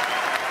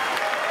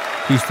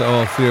 Peace to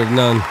all, fear of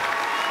none.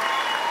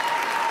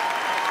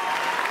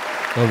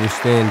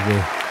 Understand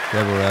me,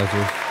 rebel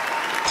rousers.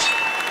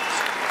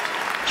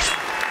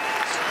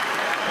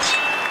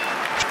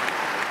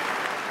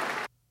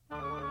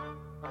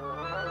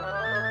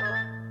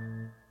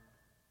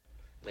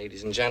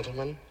 Ladies and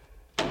gentlemen,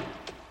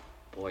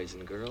 boys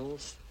and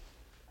girls,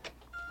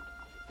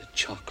 the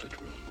chocolate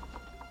room.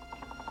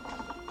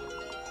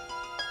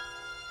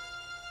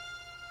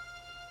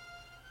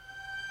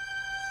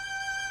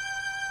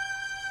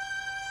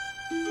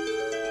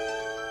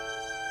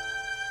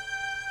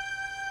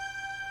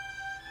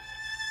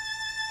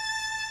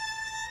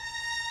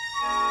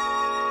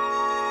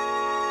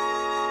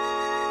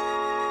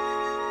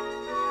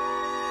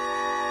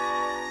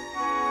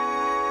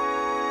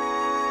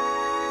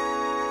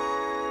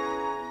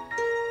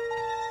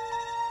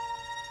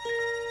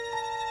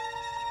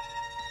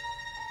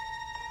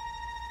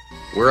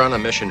 We're on a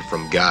mission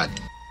from God.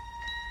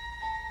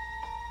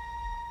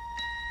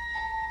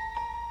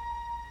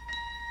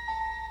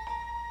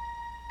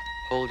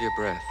 Hold your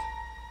breath.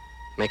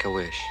 Make a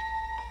wish.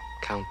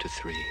 Count to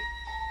 3.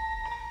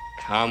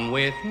 Come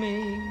with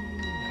me,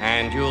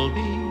 and you'll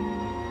be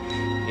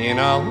in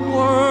a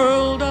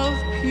world of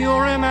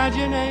pure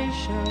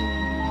imagination.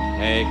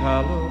 Take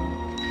a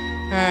look,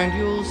 and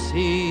you'll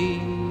see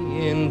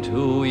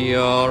into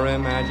your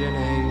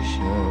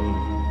imagination.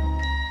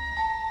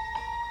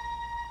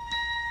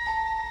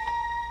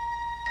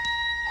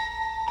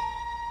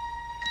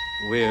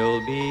 We'll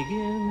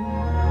begin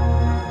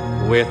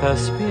with a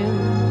spin,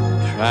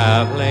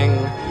 traveling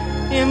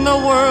in the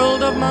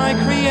world of my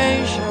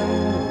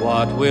creation.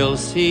 What we'll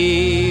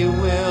see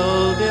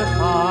will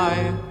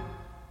defy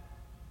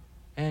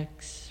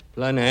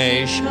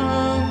explanation.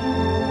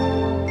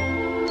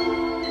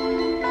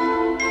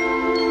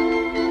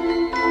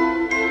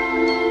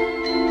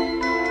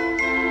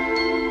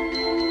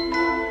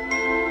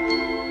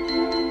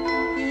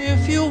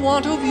 If you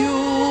want to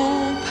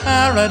view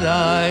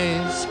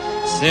paradise,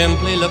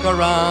 simply look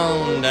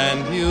around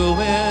and view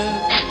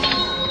it.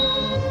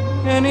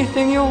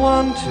 Anything you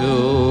want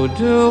to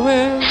do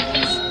it.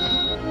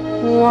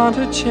 Want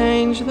to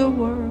change the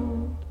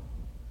world.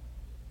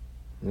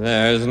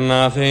 There's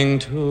nothing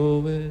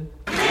to it.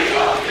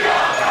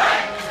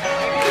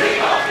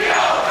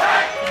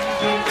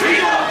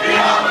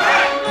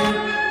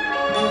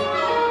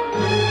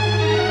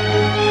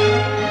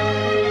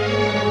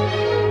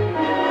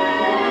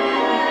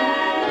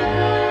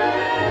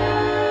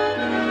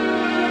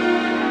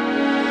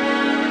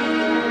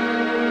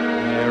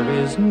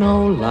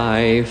 No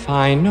life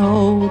I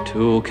know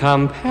to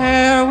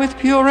compare with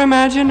pure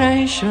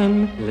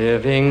imagination.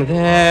 Living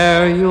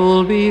there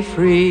you'll be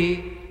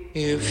free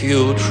if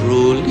you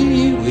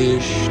truly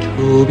wish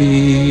to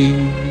be.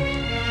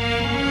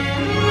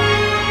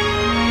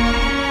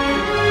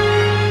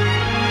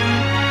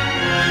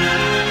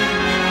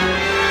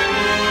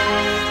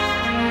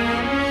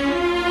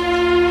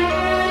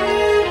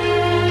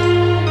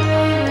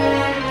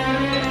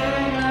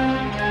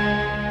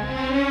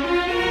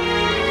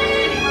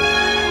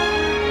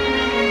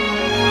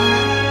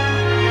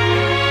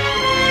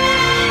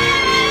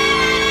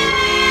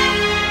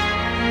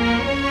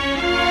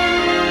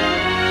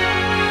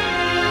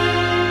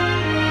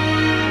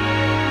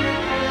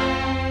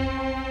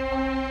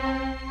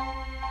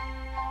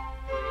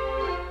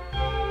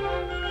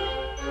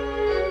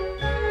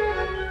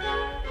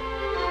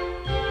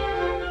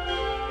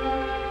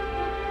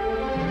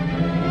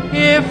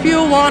 If you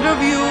want to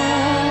view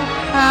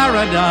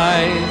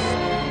paradise,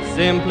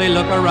 simply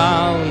look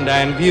around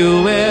and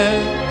view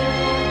it.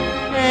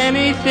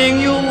 Anything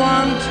you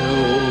want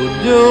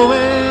to do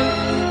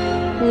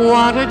it.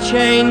 Want to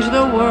change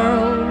the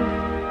world.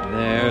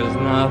 There's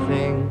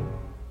nothing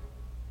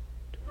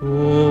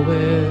to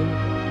it.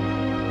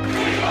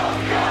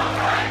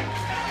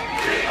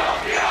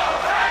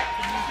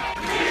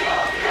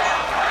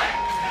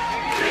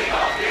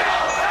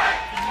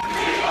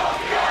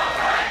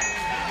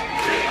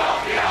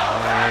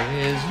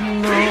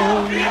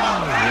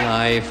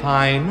 Life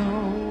I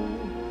know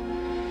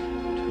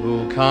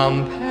to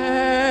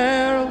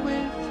compare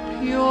with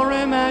pure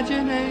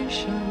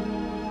imagination.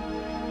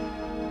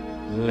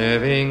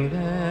 Living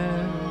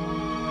there,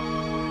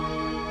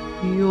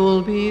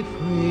 you'll be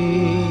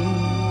free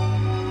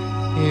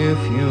if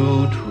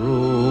you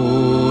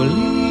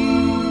truly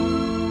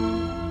wish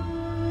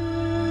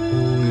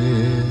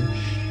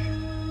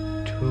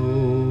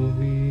to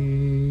be.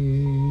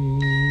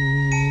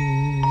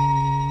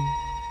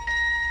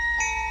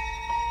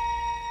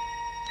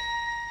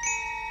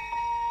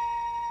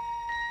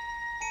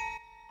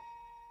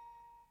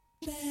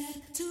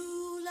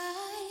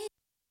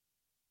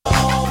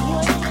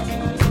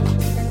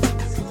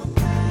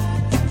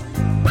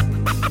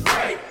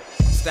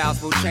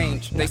 Styles will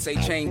change, they say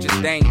change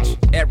is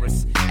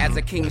dangerous. As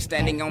a king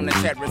standing on the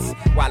terrace,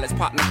 while his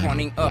partner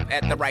pointing up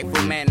at the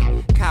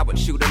rifleman. Coward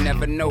shooter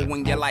never know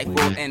when your life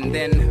will end.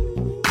 Then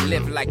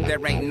live like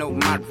there ain't no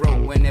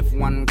tomorrow. And if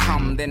one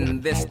come,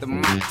 then this the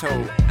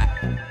motto.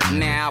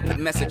 Now I'll put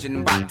message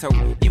in botto.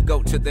 You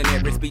go to the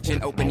nearest beach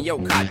and open your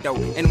condo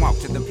and walk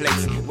to the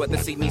place where the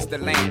sea meets the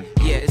land.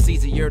 Yeah, it's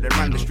easier to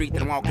run the street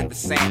than walk in the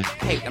sand.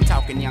 Hey, I'm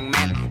talking young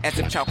man, as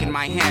if chalk in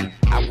my hand.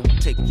 I will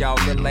take y'all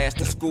the last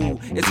to school.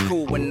 It's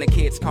cool when the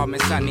kids call me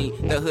Sonny.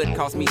 The hood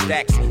calls me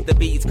Stacks. The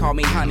bees call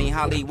me Honey.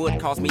 Hollywood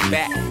calls me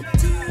Back.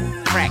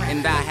 Crack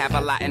and I have a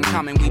lot in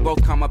common. We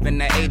both come up in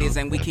the 80s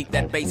and we keep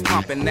that bass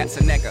pumping. That's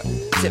a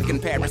negative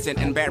comparison,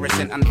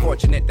 embarrassing.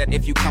 Unfortunate that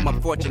if you come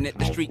up fortunate,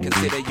 the street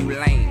consider you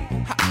lame.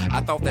 Ha,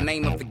 I thought the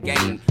name of the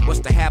game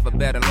was to have a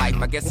better life.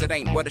 I guess it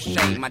ain't, what a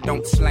shame. I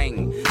don't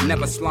slang,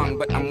 never slung,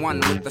 but I'm one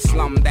with the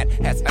slum that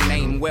has a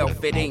name well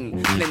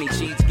fitting. Plenty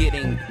cheese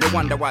getting, no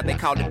wonder why they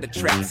called it the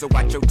trap. So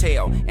watch your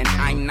tail, and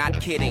I'm not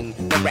kidding.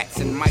 The rats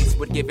and mice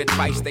would give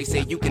advice. They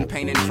say you can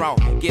paint and draw.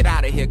 Get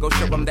out of here, go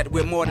show them that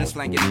we're more than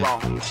slanging raw.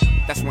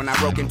 That's when I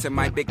broke into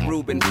my big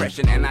Rube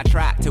impression, and I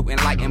tried to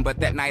enlighten,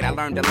 but that night I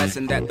learned a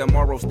lesson that the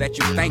moral morals that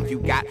you think you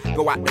got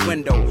go out the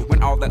window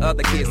when all the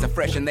other kids are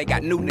fresh and they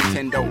got new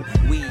Nintendo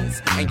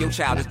Wii's, and your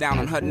child is down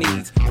on her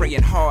knees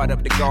praying hard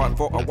up to God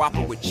for a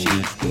Whopper with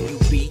cheese. Do you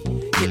B,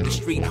 hit the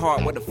street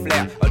hard with a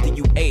flair, or do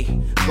you A,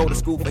 go to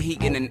school for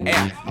heating and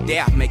air?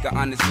 Dare make an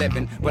honest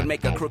living, but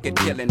make a crooked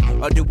killing,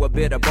 or do a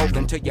bit of both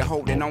until you're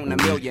holding on $1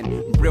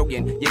 million.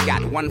 Brilliant, you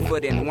got 1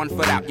 foot in, 1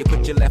 foot out, you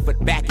put your left foot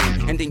back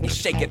in, and then you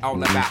shake it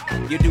all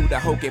about. You do the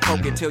hokey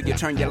pokey till you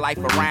turn your life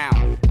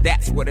around.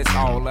 That's what it's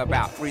all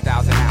about.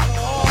 3,000 out.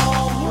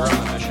 We're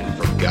on a mission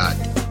from God.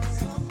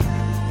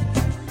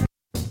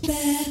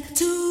 Back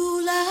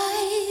to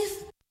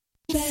life.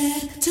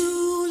 Back to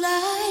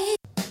life.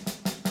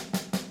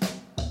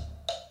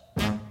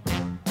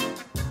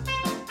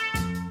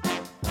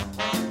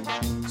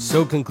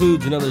 So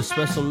concludes another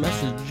special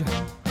message.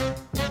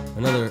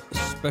 Another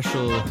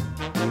special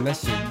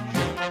message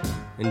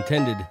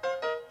intended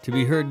to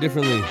be heard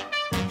differently,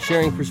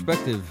 sharing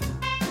perspective.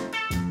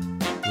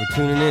 We're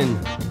tuning in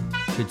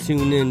to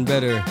tune in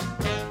better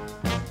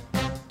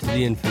to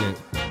the infinite.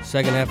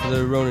 Second half of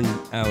the Ronin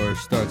hour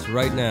starts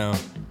right now.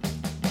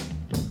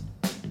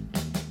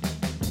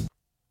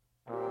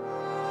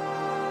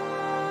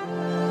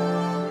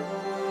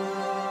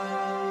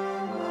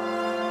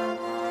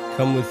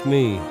 Come with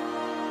me,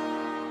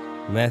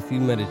 Matthew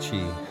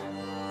Medici.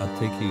 I'll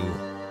take you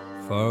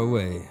far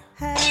away.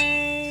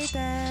 Hey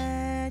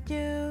there,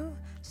 you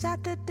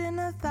shattered in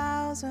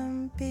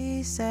 1,000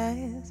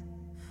 pieces,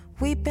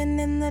 weeping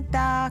in the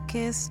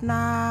darkest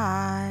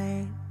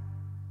night.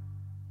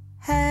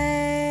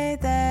 Hey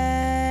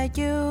there,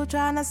 you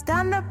trying to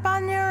stand up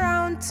on your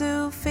own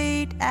 2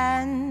 feet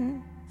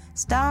and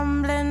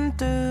stumbling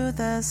through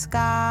the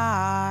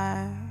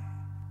sky.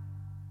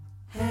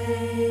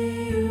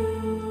 Hey,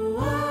 you,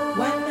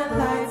 when the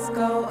lights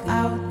go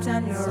out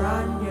and you're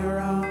on your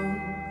own.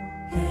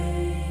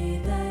 Hey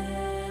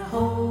there,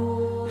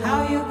 ho,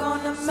 how you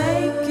gonna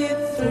make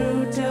it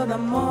through till the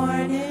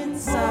morning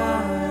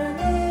sun?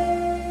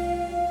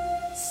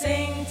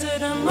 Sing to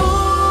the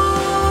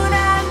moon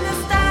and the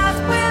stars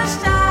will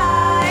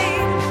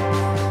shine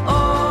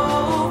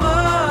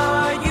over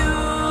you,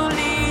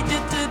 lead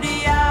you to the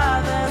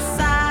other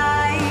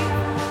side.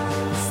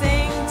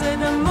 Sing to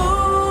the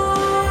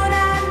moon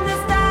and the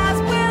stars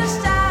will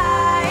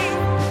shine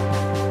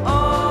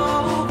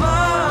over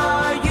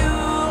you.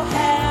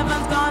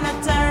 Heaven's gonna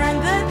turn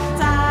the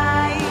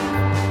tide.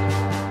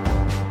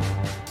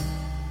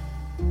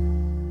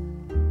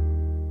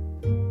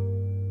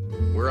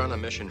 We're on a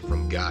mission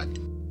from God.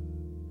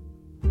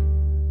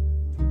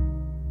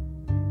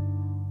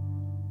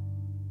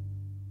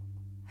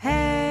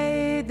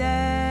 Hey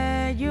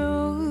there, you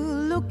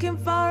looking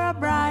for a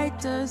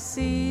brighter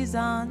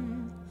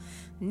season?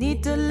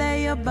 Need to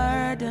lay your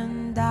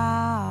burden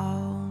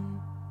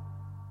down.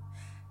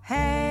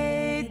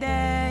 Hey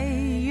there,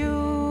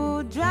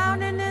 you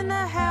drowning in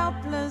a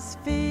helpless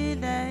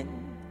feeling,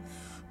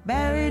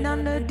 buried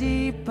under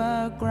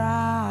deeper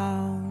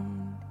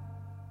ground.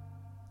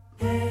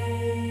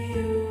 Hey,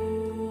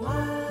 you,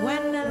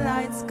 when the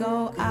lights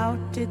go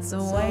out, it's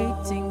a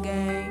waiting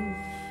game.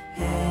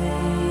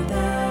 Hey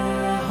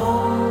there,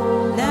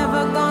 ho,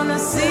 never gonna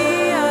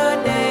see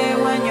a day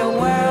when your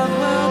world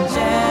will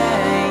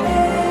change.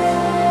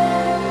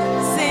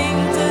 Sing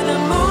to the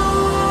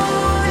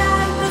moon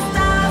and the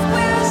stars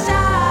will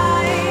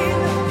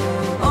shine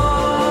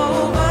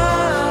over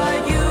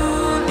you,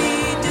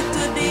 lead you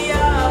to the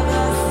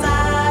other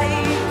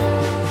side.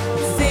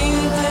 Sing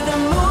to the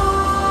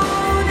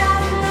moon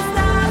and the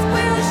stars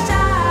will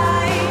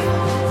shine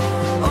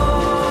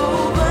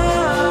over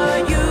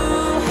you.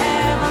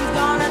 Heaven's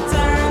gonna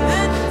turn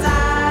the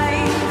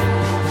tide.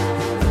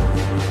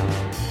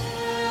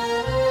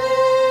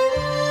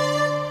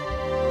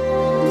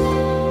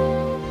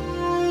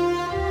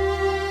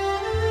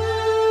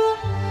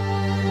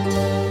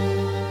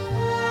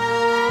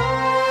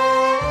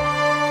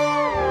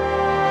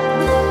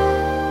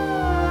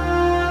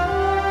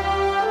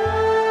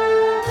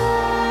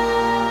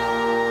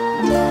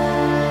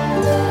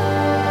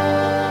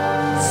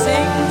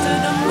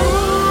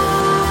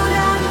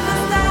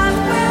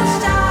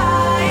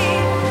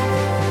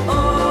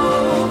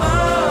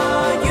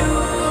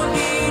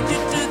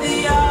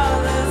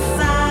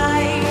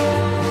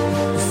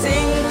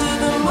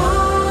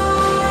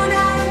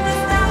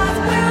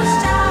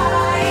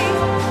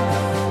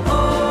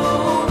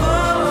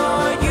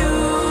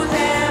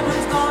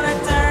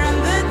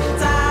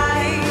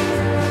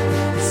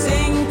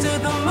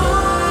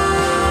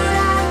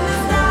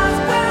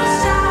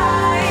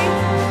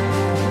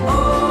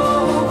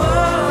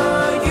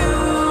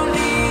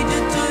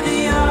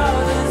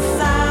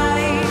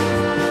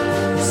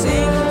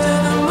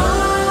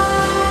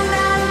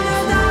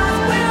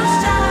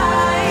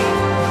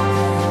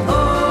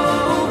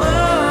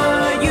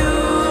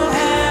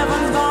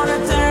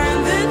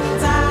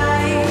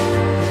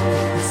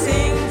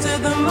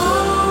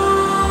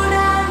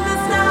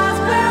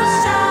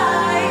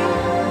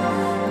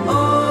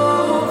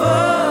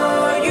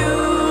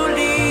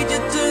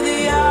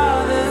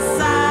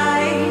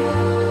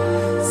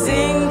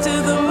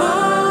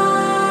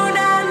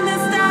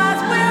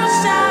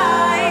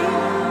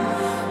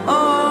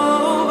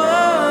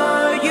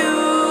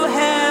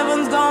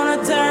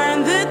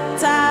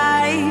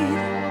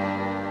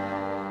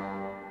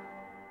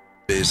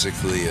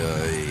 basically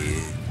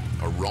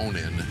a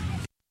Ronin.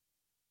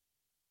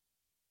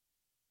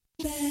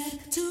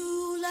 Back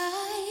to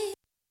life.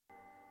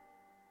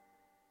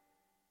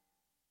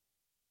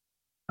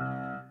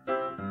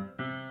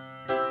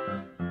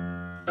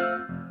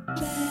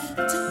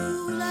 Back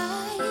to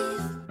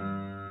life.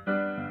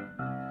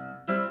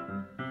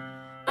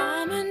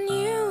 I'm a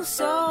new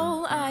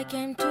soul. I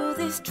came to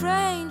this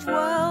strange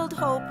world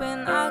hoping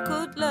I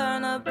could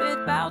learn a bit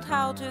about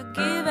how to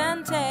give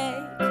and take.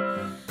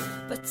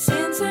 But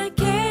since I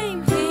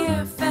came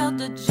here, felt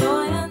the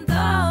joy and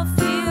the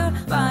fear,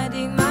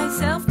 finding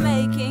myself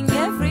making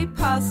every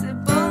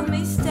possible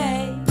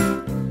mistake.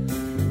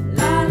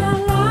 La la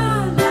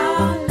la la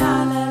la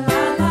la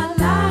la la la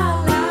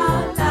la la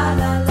la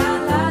la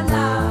la la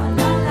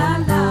la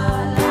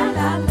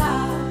la la.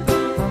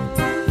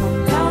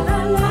 La la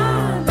la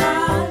la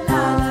la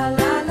la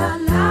la la la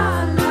la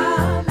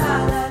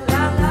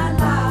la la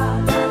la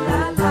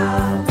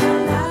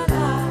la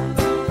la.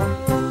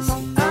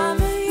 See, I'm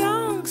a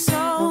young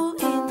soul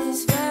in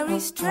this very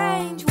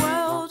strange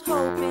world,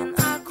 hoping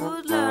I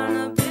could learn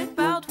a bit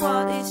about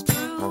what is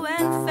true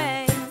and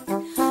fake.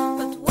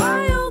 But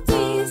while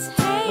these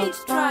hate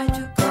try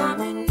to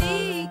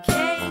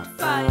communicate,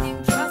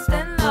 finding trust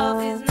and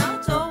love is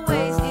not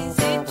always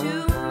easy to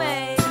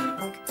make.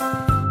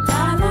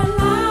 La la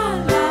la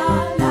la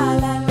la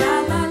la la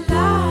la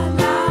la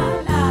la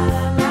la la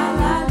la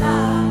la la la.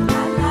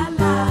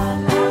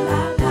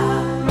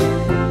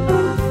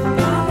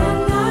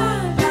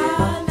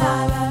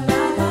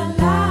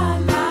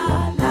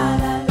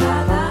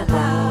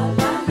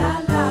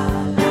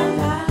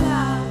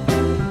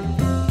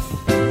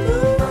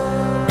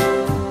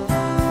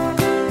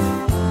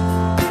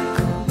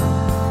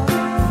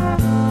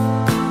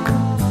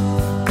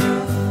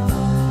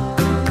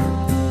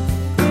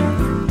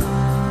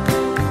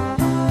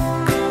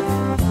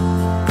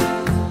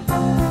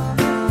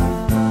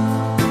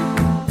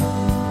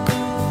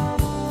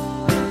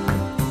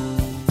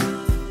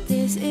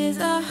 This is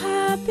a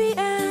happy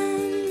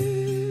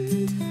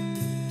end,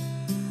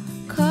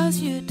 'cause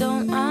you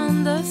don't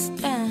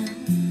understand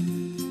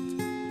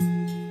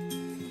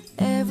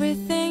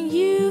everything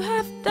you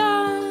have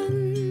done.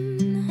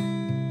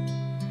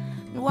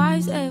 Why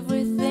is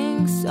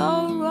everything so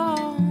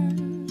wrong?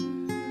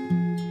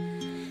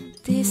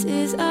 This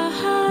is a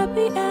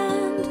happy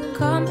end.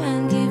 Come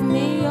and give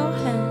me your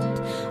hand,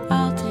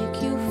 I'll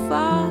take you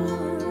far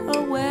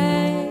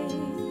away.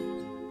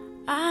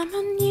 I'm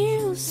a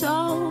new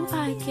soul.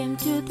 I came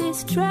to this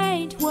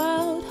strange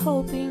world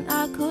hoping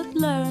I could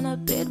learn a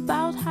bit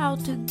about how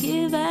to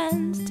give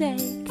and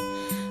take.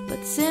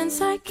 But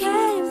since I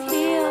came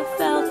here,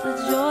 felt the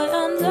joy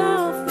and the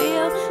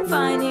fear,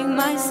 finding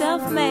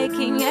myself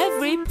making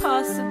every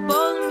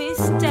possible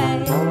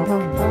mistake.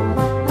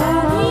 A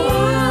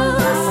new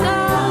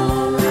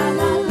soul, la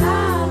la la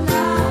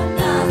la,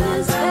 in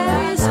this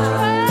very strange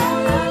world.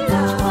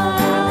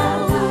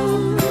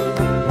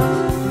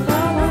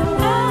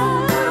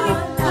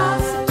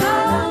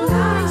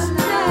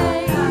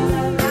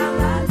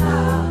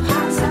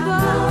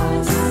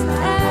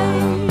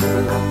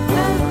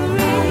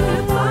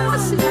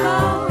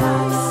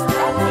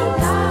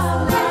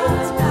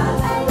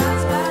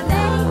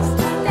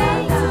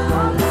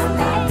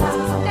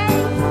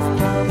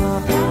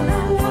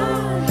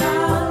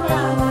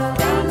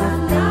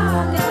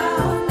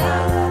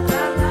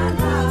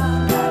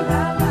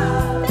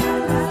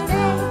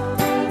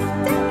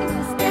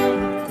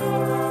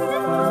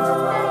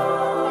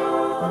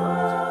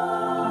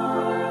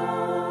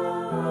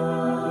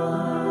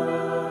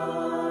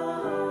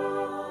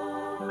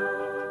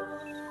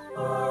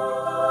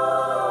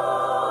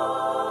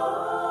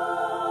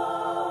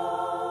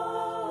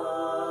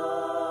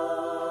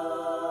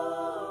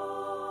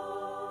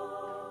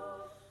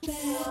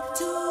 Back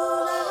to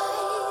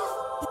life.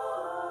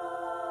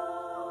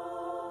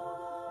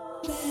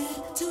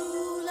 Back to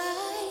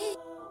life.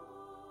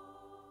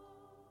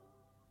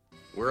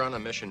 We're on a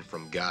mission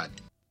from God.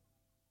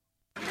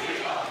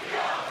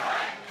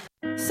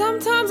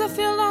 Sometimes I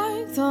feel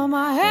like throw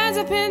my hands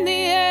up in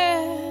the air.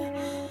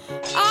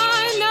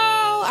 I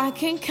know I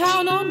can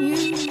count on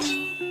you.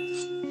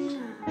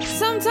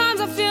 Sometimes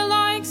I feel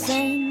like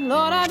saying,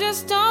 Lord, I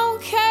just don't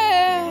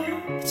care.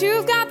 But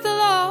you've got the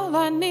love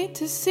I need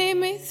to see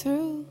me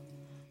through.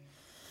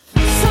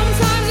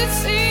 Sometimes it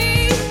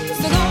seems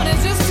the going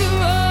is just too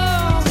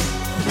rough,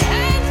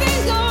 and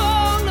things go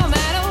wrong no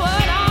matter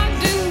what I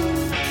do.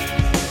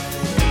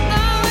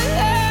 Now and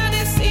then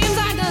it seems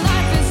like the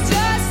life is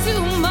just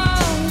too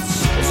much,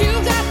 but you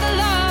got the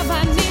love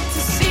I need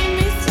to see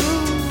me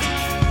through.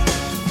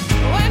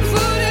 When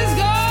food is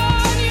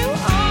gone, you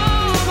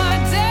are my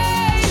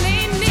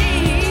daily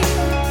need.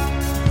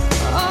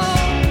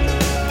 Oh,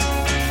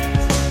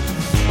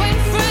 when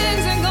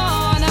friends are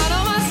gone, I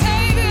know my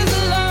Savior's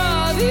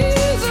love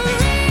is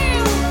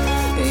real.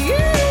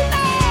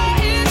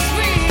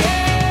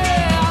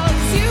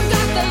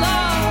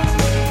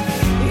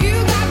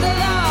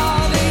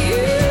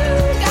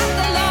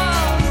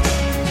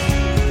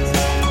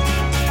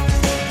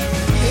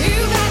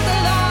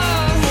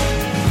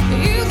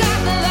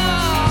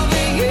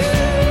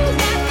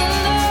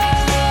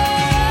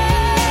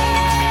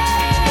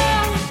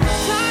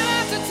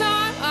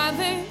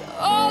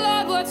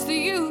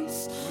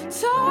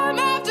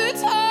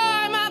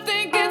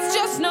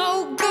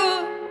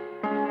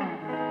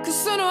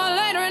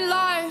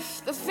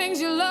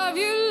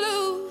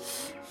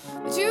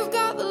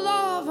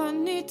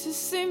 to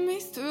see me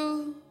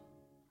through.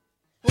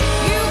 You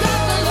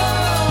got the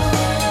love,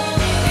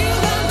 you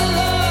got the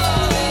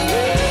love,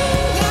 you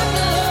got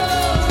the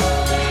love.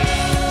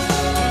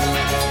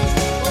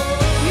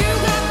 You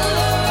got the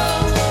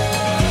love,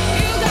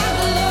 you got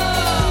the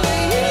love,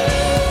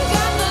 you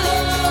got the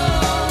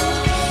love.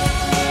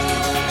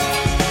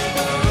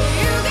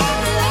 You got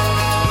the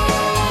love,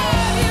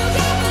 you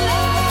got the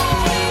love,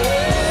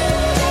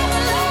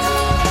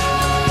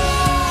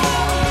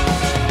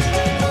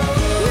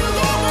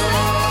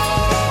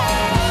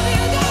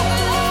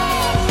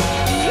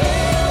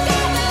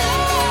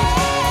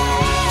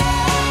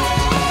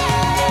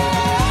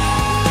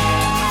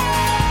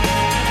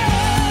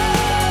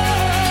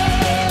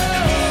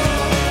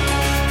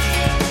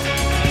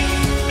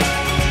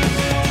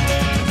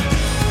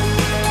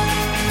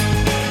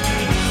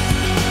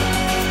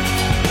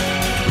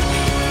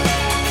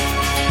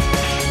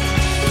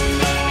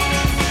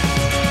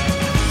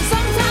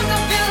 sometimes I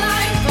feel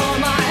like throw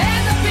my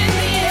hands up in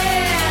the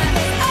air.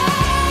 I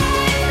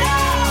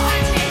know I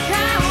can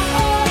count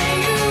on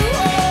you.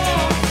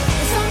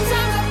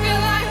 Sometimes I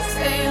feel like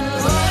saying,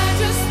 Lord, I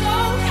just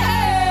don't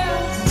care.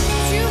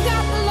 But you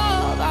got the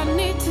love I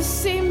need to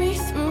see me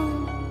through.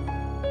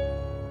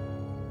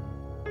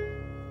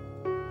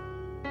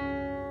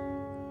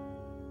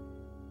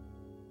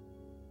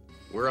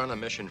 We're on a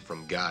mission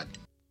from God.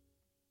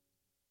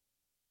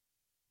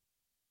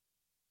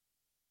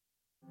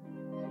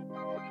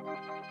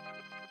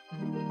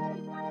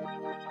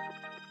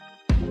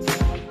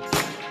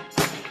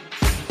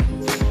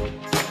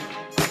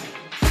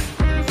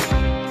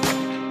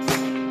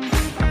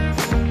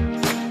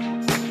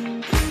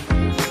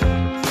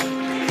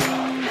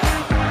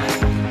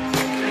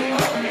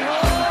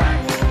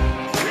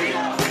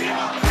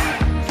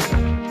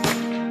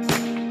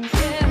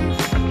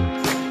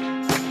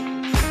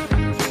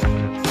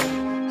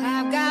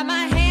 I've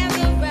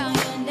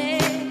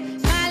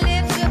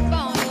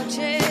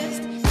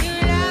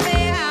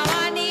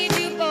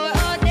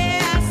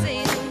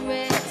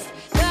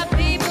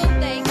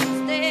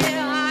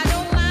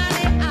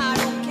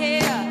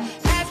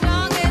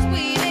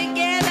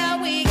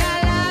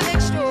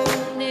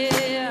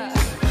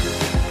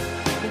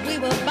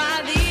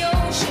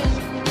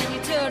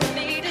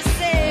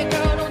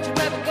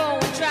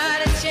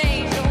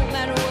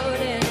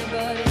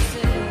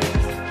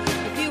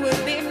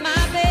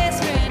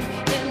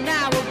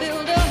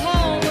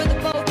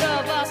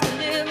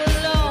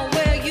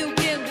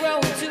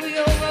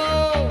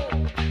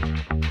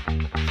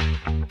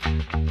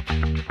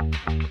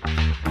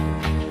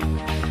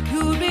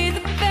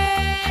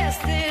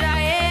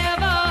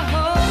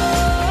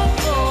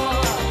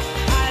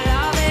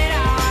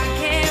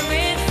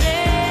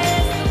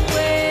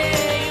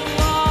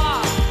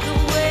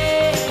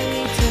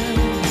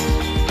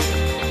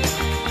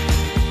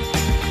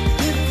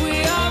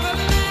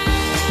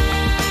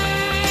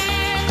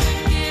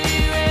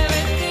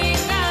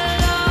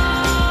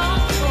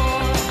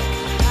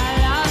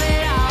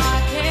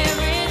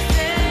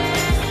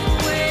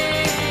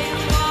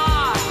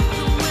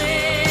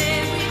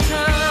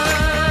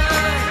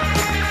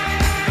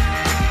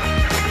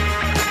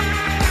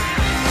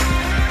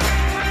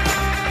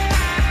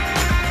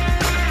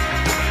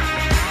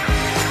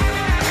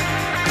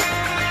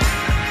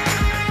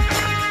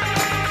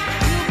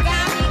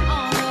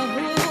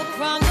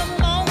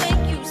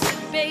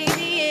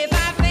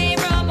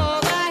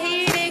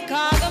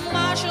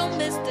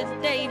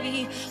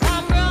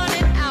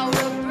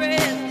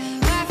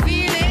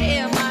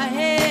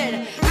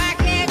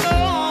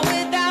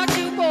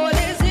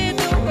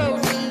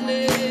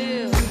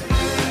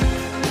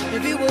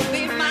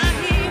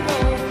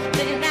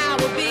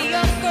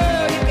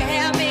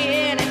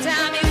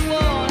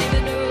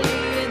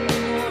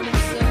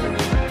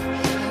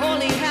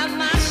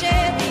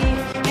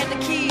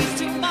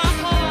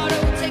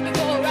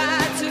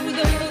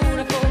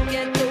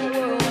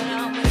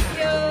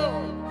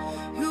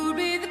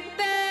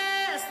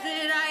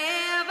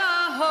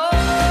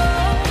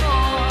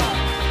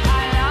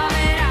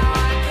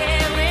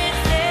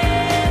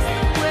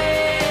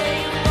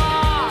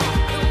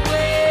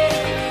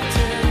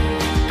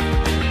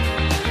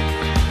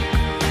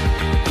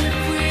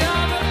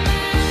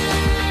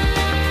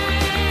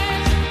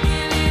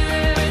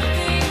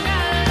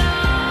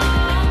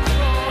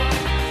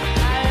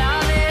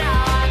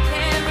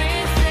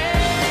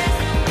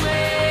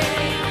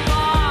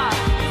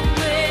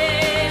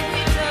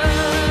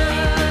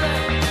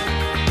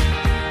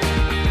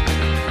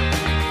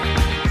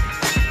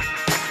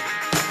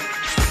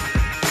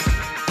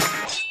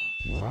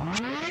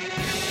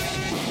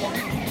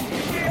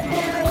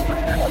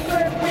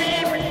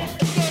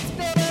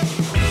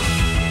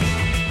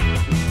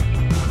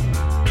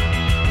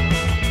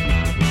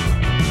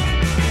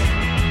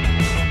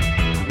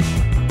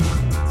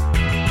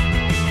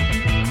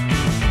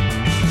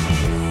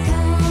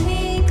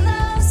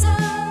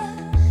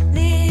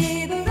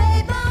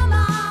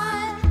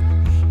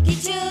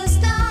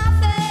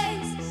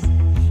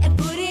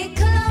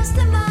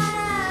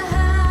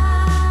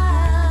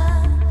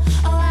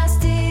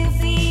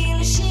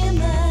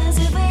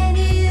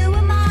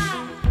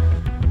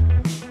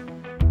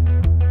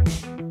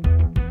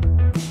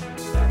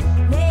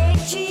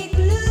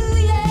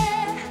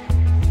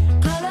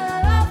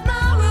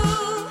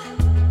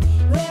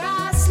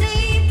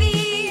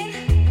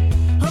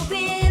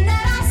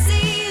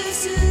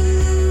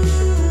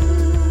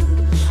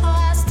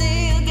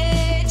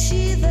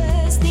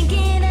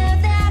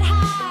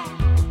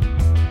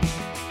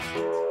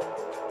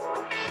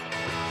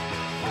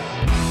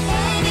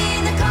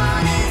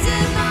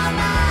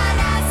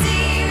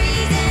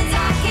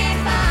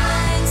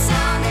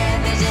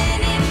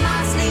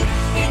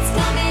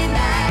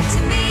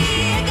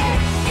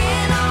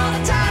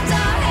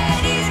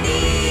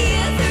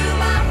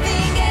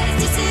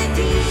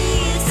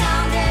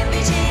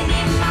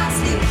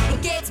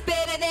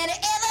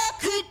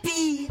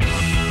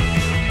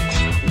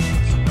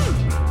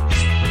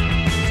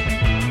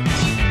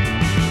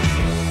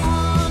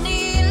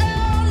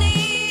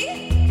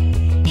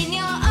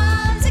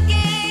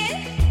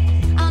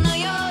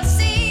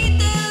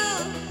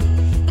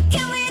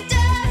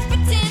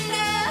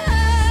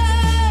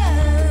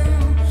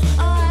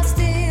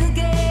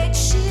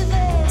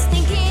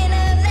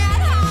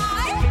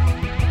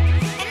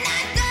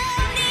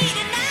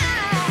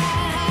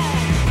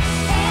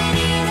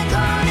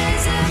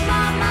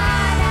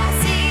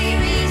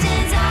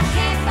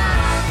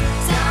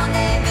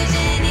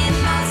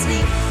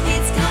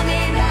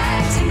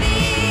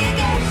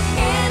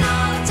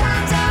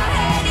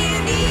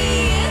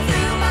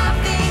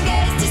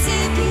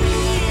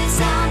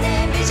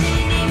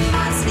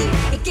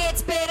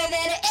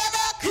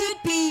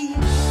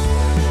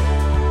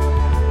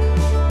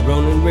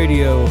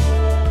Radio,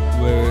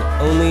 where it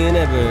only and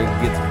ever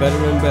gets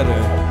better and better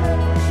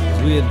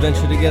as we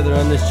adventure together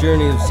on this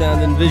journey of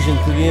sound and vision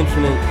through the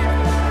infinite.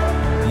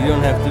 You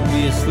don't have to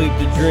be asleep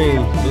to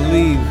dream,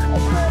 believe,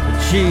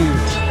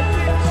 achieve.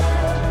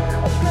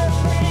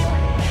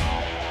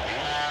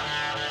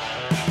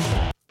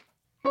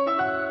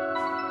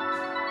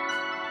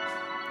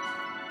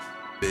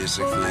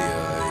 Basically,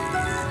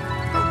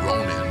 a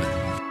RONIN.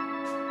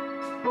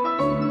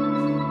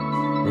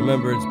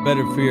 Remember, it's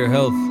better for your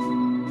health.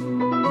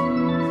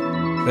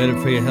 Better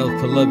for your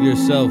health to love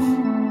yourself.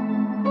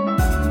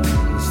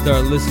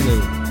 Start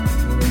listening.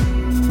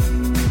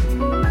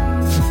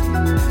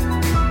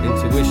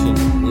 Intuition,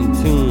 in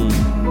tune,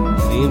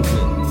 the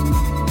infinite.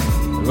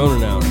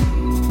 Ronin Hour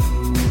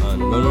on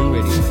Ronin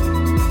Radio.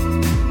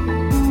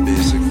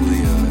 Basically,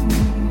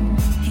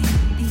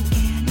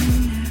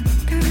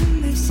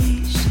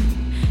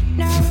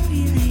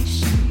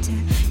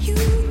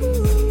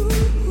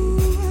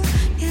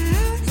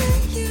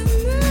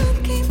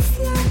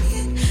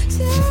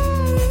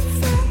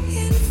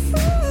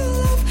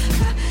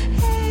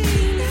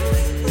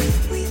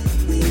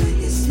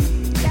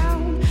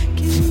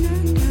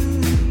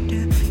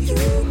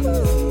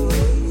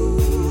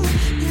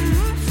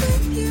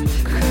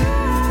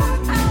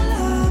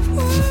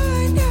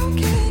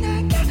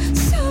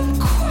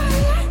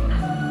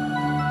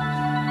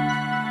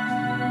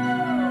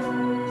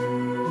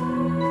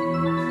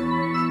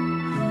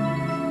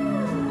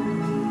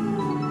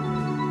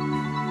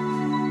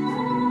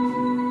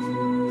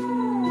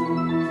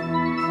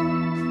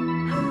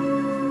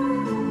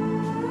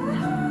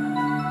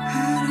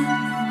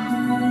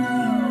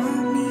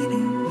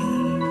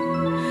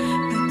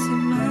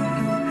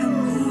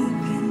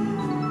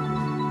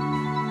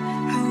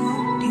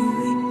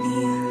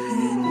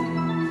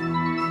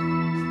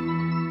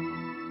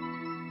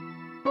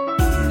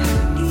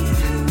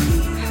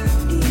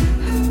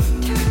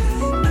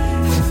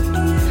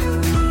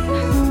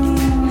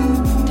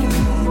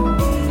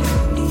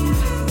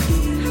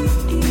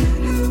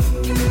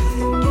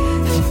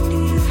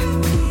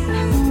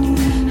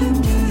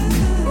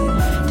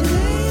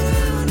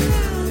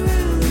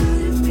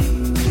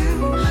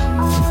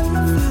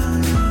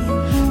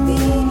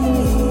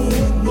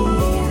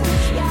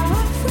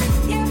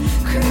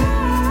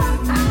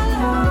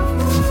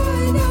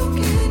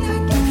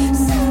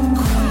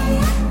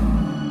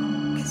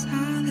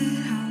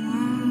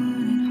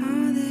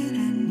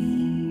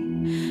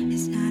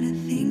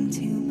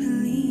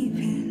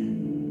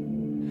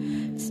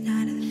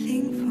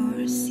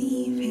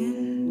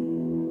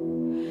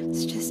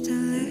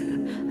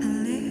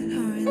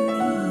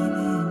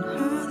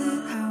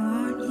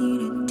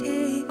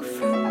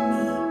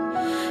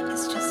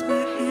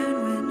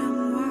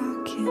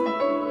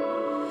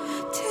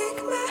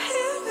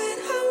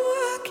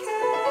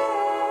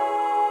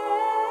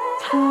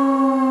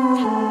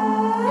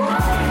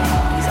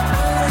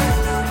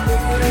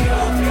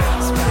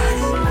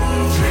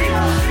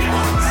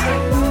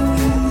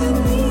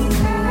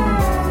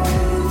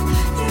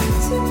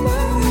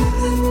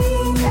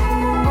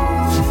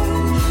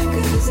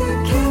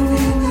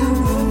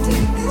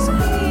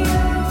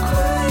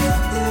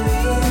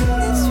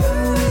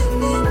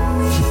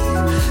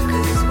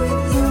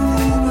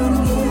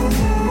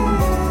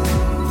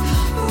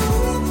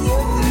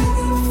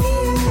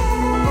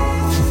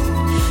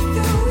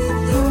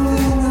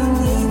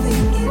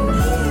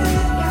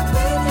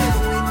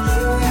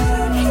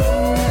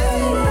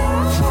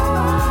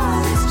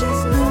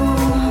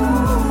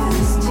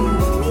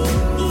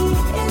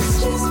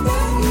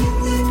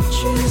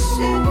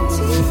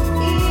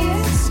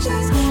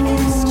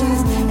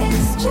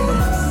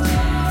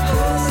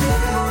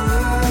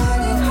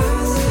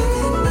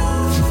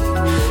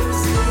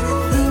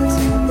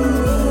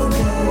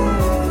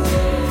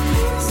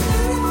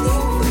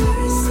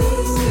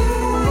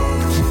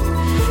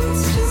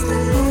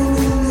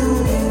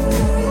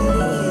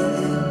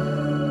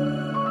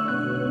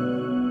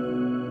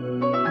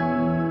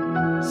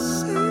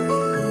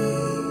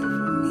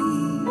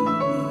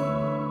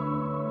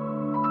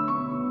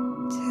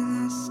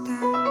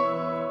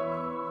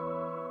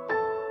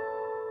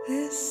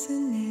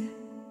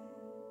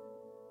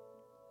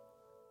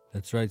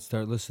 That's right,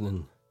 start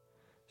listening.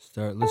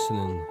 Start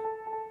listening.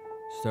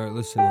 Start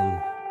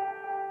listening.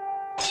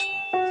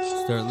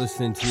 Start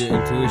listening to your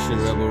intuition,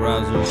 rebel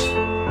rousers.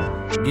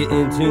 Get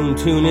in tune,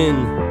 tune in.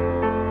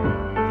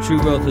 True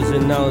wealth is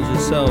in knowledge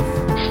itself.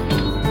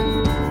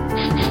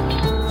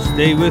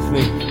 Stay with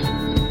me.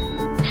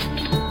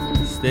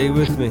 Stay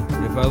with me.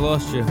 If I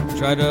lost you,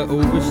 try to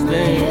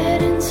overstay.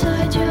 Head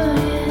inside your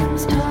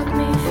hands, talk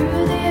me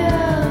through the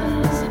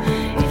hours.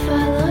 If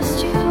I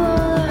lost you,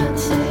 all I'd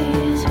say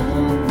is oh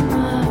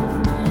my.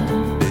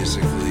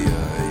 Basically, a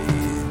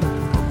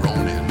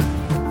RONIN.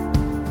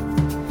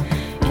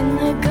 In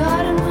the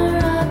garden where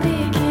I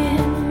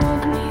began,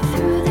 walk me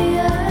through the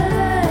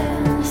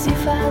aisles.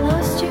 If I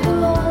lost you,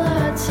 all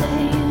I'd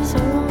say is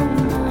oh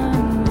my.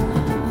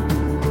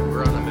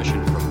 We're on a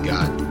mission from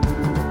God.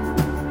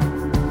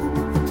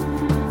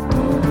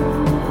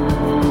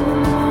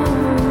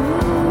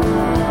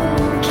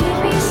 Keep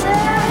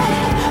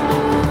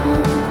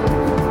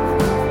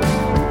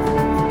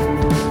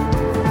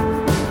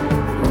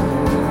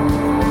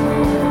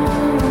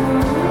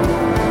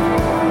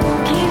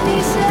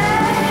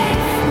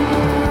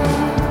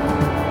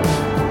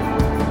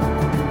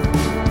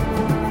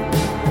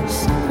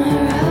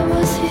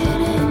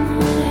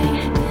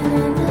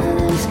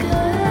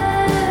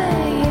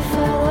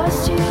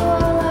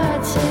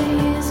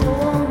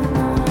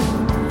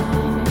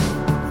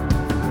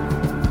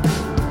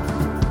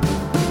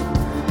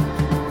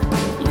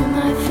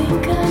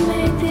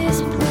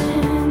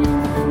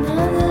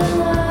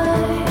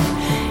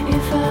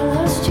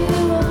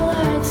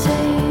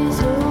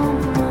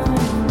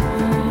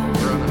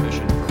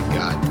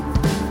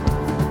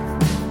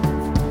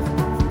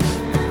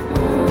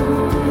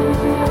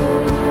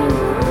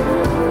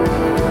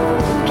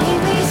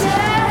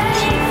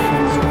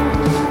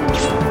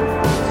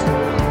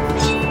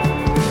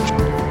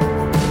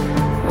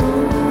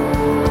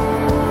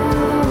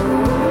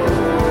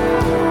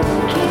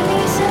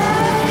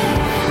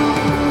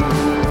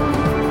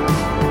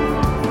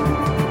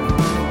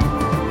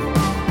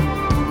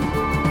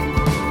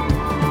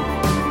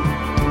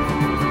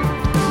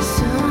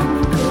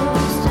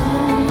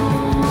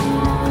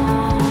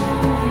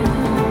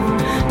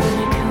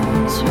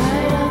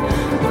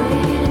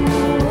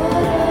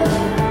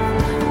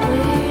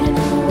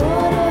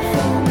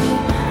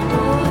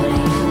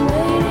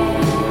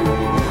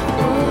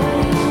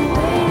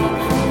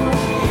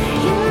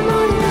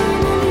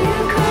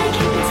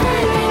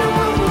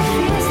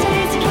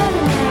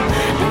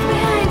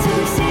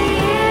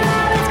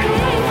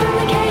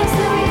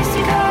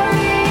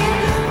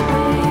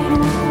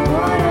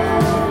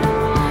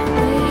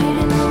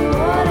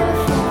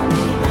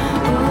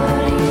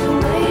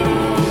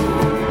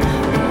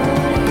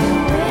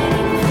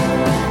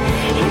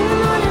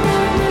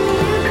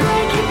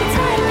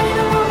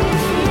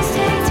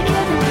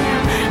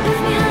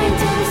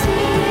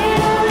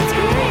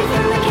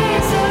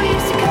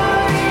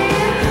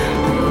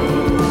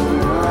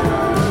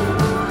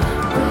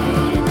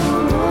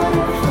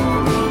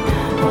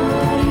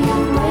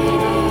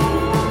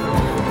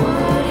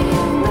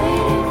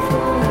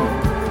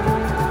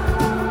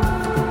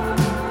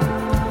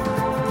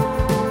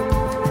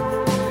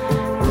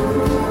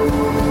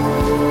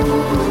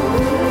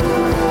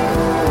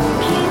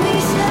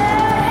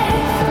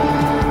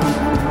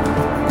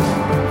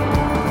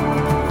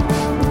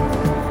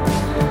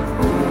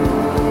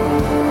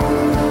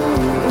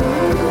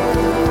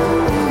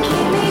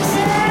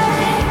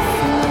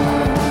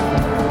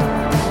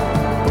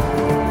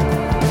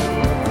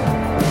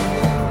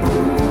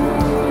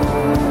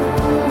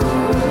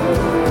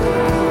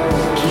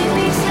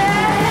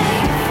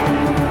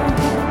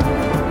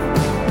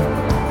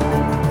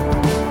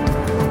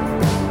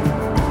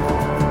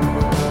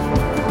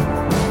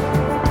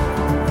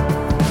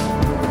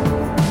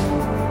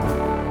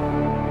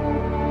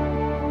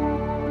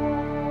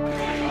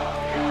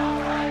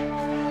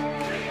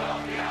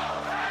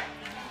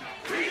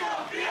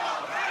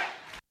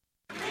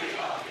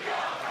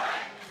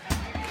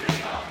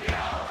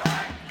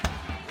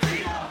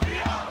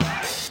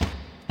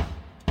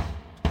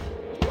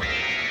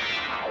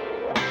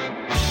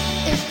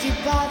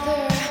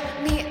bother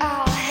me,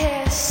 I'll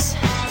hiss.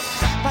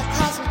 My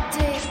claws will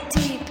dig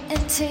deep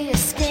into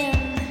your skin.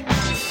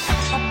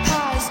 My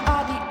paws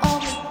are the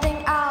only thing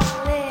I'll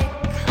lick.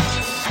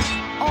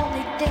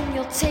 Only thing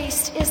you'll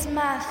taste is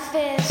my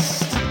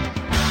fist.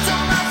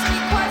 Don't ask me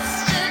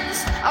questions,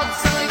 I'll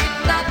tell you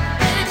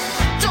nothing.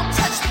 Don't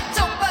touch me,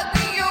 don't bug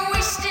me, you're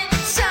wasting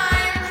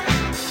time.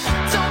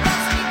 Don't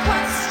ask me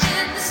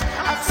questions,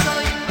 I'll tell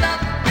you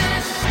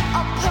nothing.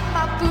 I'll put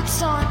my boots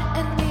on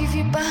and leave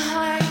you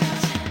behind.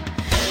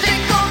 They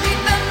call me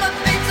then, but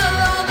they tell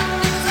all the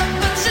things I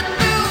put you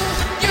through.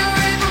 You're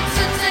able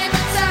to tame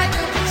a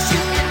tiger, but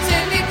you can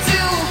tame me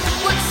too.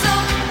 What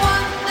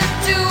someone to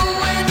do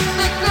with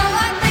a girl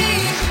like me?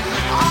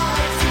 All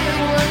I did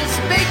was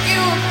make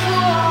you a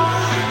fool.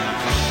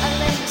 I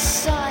lay in the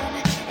sun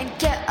and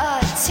get a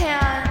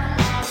tan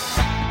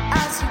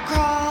as you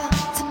crawl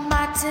to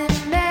my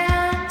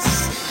demands.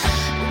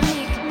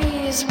 Weak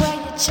knees where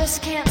you just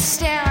can't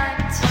stand.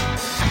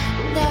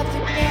 Never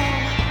know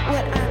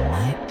what I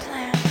might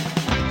plan.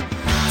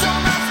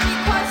 Don't ask me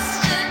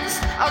questions,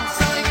 I'll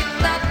tell you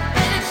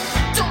nothing.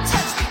 Don't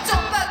touch me,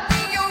 don't bug me,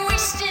 you're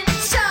wasting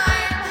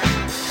time.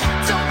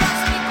 Don't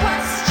ask me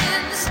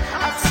questions,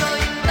 I'll tell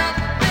you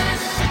nothing.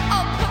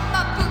 I'll put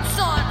my boots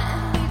on and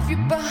leave you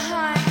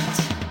behind.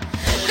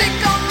 They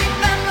call me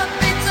fat, but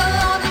they tell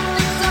all the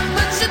things I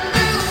put you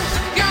through.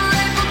 You're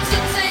able to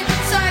tame a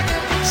tiger,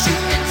 but you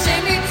can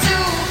tame me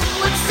too.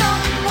 What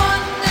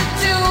someone to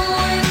do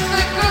with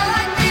a girl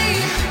like me?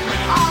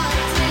 All I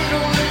did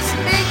was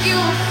make you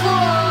a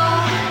fool.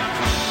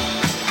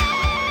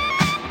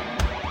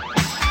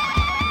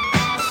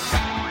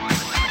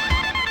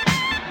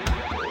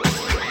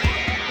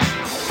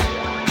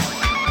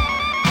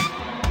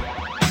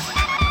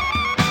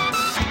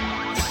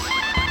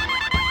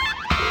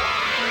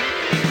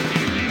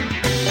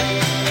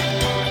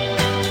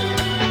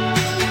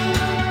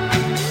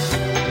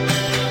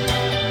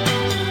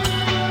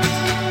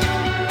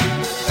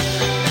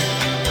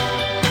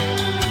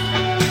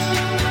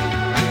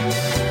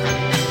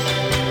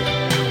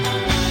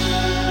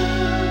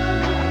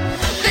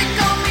 They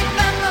call me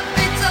fat, but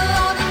they tell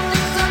all the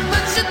things I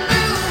put you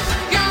through.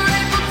 You're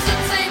able to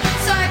tame a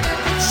tiger,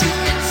 but you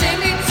can tame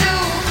me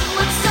too.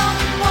 What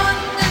someone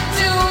to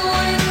do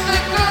with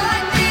a girl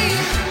like me?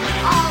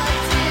 All I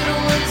did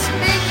was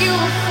make you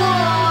a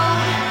fool.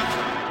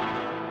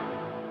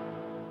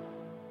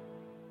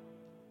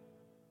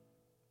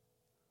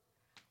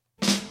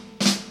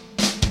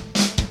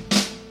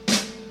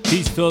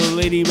 Peace to all the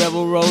lady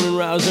rebel Ronin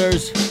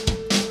rousers.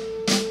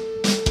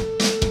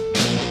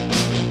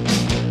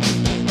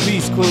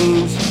 Peace,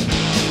 queens.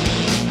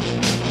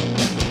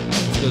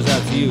 This goes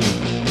out to you,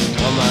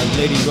 all my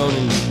lady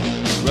Ronin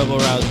rebel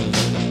rousers.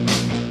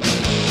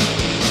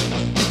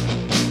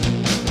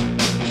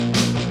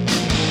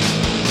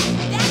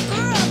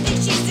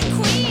 She's the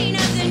queen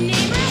of the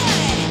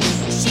neighborhood.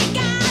 She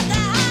got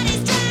the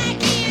hottest track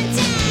in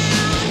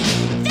town.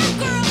 That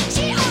girl,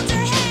 she holds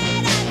her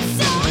head up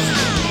so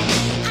high.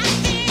 I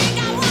think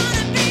I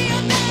wanna be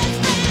your best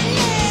friend,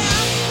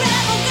 yeah.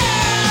 Rebel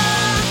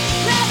girl,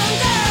 rebel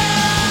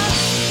girl,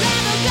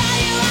 rebel girl,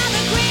 you are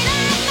the queen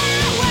of my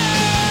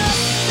world.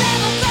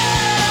 Rebel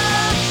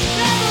girl,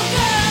 rebel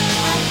girl,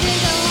 I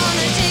think I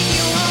wanna take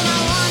you home. I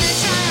wanna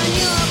try on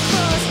your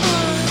clothes,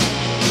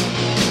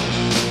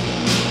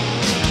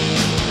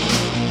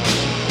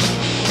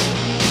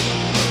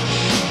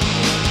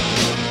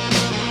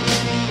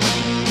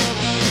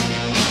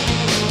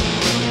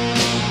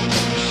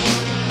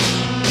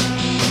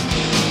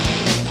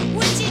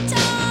 When she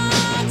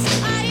talks,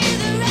 I hear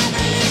the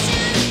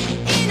revolution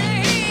in her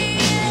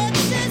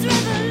hips. Says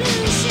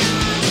revolution.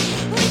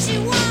 When she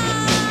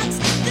walks,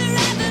 the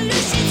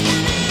revolution's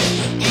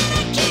coming in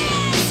a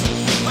kiss.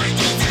 What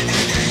is the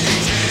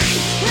revolution?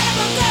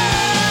 Rebel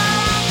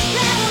girl,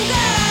 rebel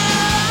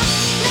girl,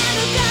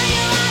 rebel girl,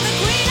 you are the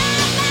queen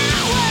of my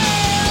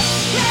world.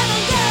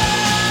 Rebel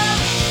girl,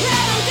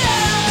 rebel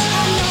girl,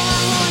 I know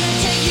I wanna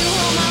take you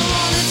home. I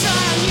wanna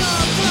try on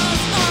your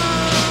clothes on.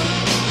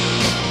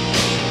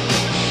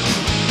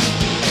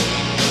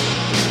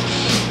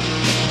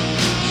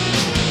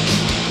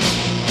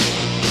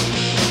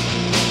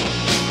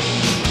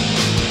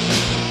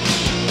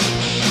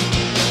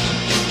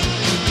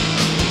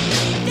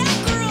 That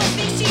girl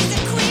thinks she's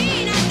the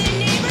queen of the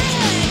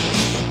neighborhood.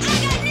 I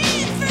got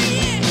news for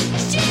you,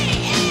 she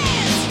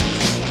is.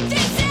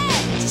 They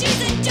said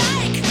she's a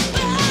dyke,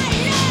 but I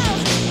know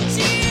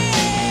she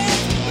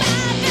is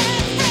my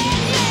best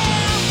friend,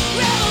 yeah.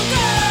 Rebel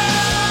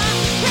girl,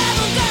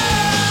 rebel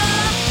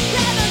girl,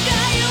 rebel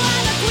girl, you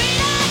are the queen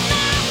of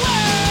my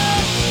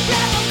world.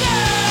 Rebel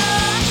girl,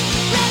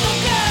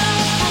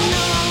 I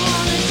know I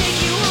wanna take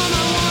you home.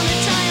 I wanna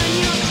try on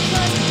your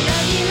clothes.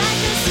 Love you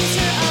like a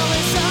sister,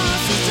 always all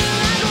sister.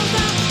 Rebel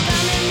girl,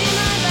 come and be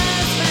my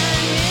best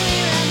friend, really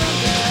rebel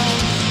girl.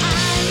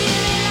 I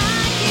really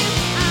like you,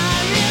 I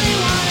really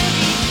wanna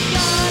be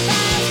your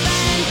best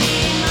friend, be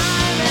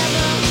my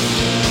rebel.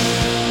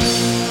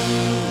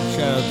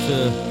 Shout out to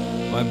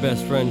my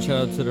best friend,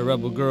 shout out to the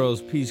rebel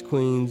girls, peace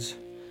queens.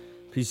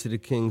 Peace to the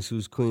kings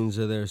whose queens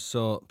are their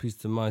salt. Peace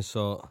to my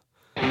salt.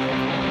 If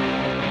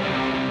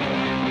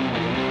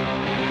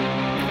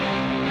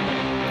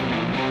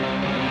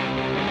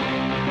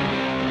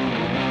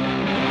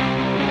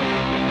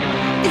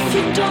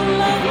you don't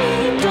love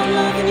me, don't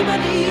love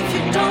anybody. If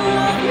you don't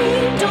love me,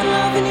 don't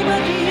love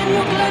anybody. And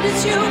you're glad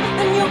it's you,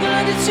 and you're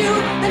glad it's you,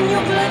 and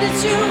you're glad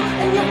it's you,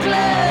 and you're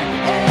glad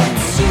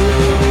it's you.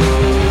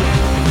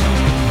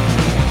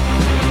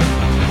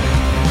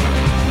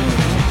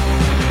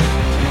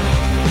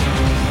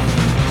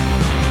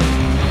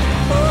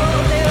 Oh,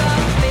 there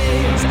are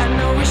things I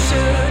know we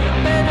should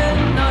better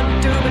not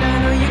do, but I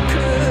know you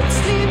could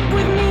sleep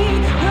with me.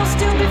 We'll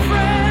still be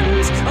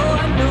friends. Oh,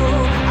 I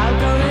know I'll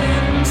go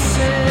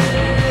insane.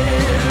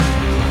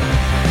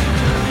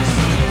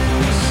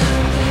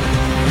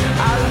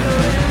 I'll go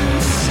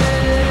insane.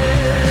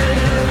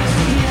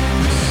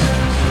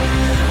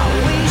 I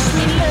wish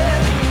me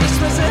luck. This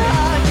was a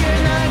hard year,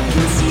 and I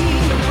can see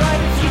a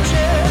bright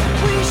future.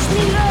 Wish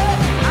me luck.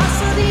 I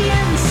saw the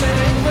answer.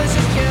 It was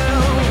a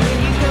girl. When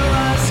you go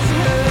ask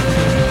her,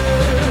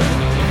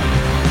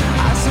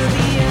 I saw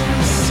the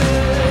answer.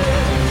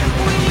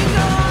 When you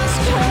go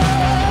ask her,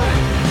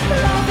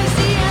 love is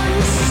the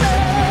answer.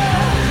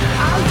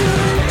 I'll go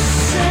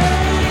insane.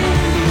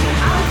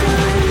 I'll go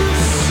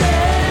insane.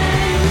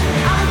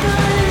 I'll go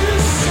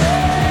insane.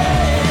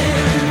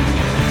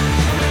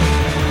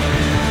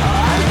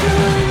 I'll go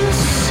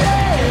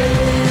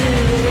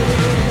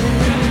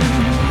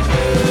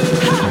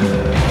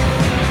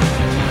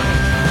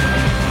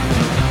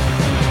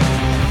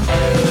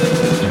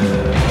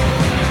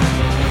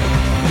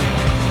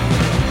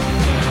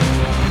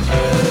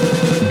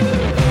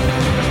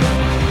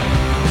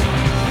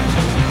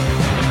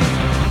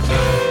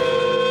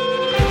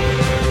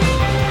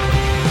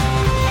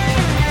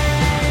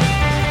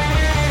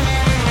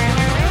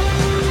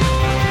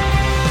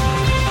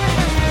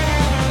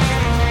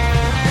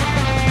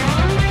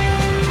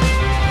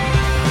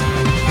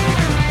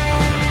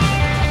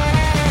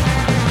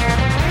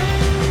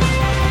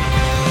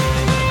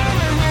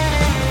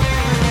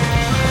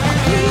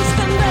Please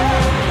stand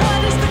up.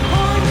 What is the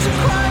point to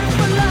cry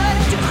for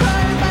life, to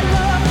cry about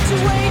love, to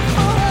wait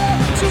for her,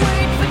 to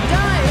wait for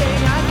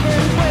dying? I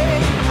can't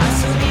wait. I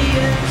saw the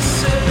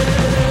answer.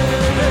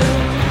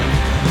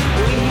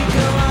 Will you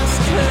go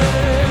ask her?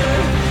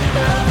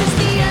 Love is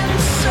the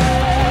answer.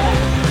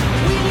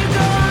 Will you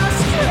go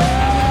ask her?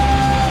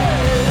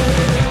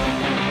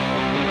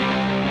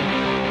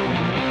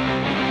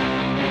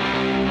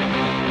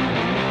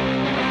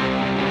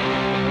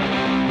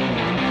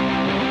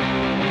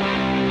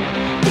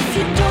 If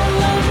you don't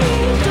love me,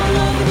 don't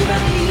love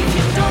anybody. If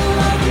you don't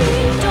love me,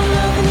 don't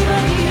love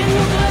anybody. And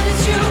you're glad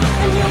it's you,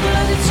 and you're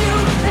glad it's you,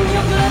 and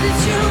you're glad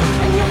it's you,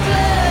 and you're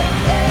glad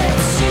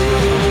it's you.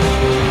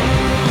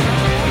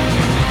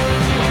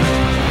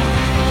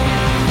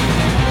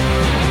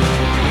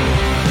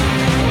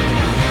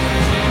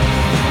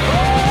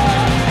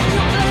 Oh, and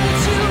you're glad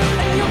it's you,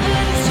 and you're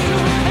glad it's you,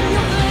 and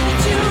you're glad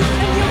it's you,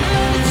 and you're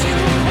glad it's you,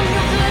 and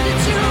you're glad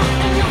it's you,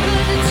 and you're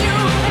glad it's you,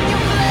 and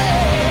you're glad.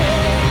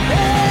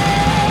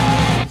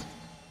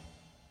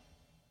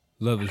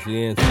 Love is the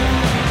answer.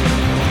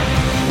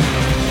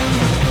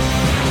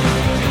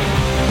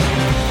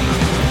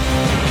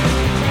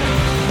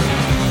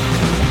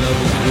 Love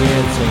is the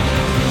answer.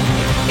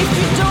 If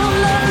you don't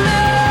love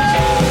me,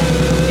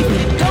 if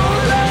you don't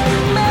love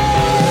me,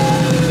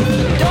 if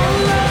you don't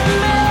love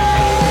me,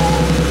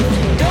 if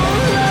you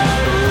don't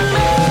love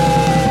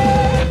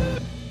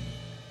me.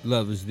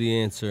 Love is the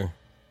answer.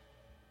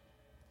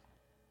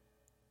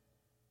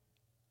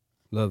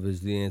 Love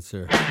is the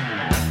answer.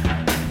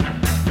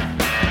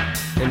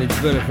 And it's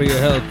better for your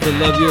health to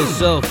love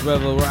yourself,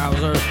 rebel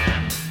rouser.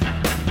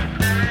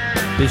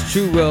 His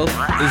true wealth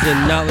is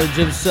in knowledge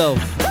of self.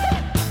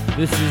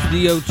 This is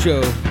the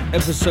Ocho,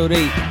 episode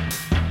 8.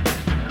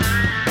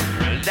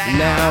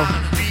 Now,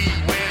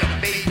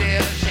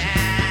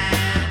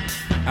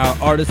 our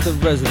artist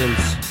of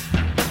residence.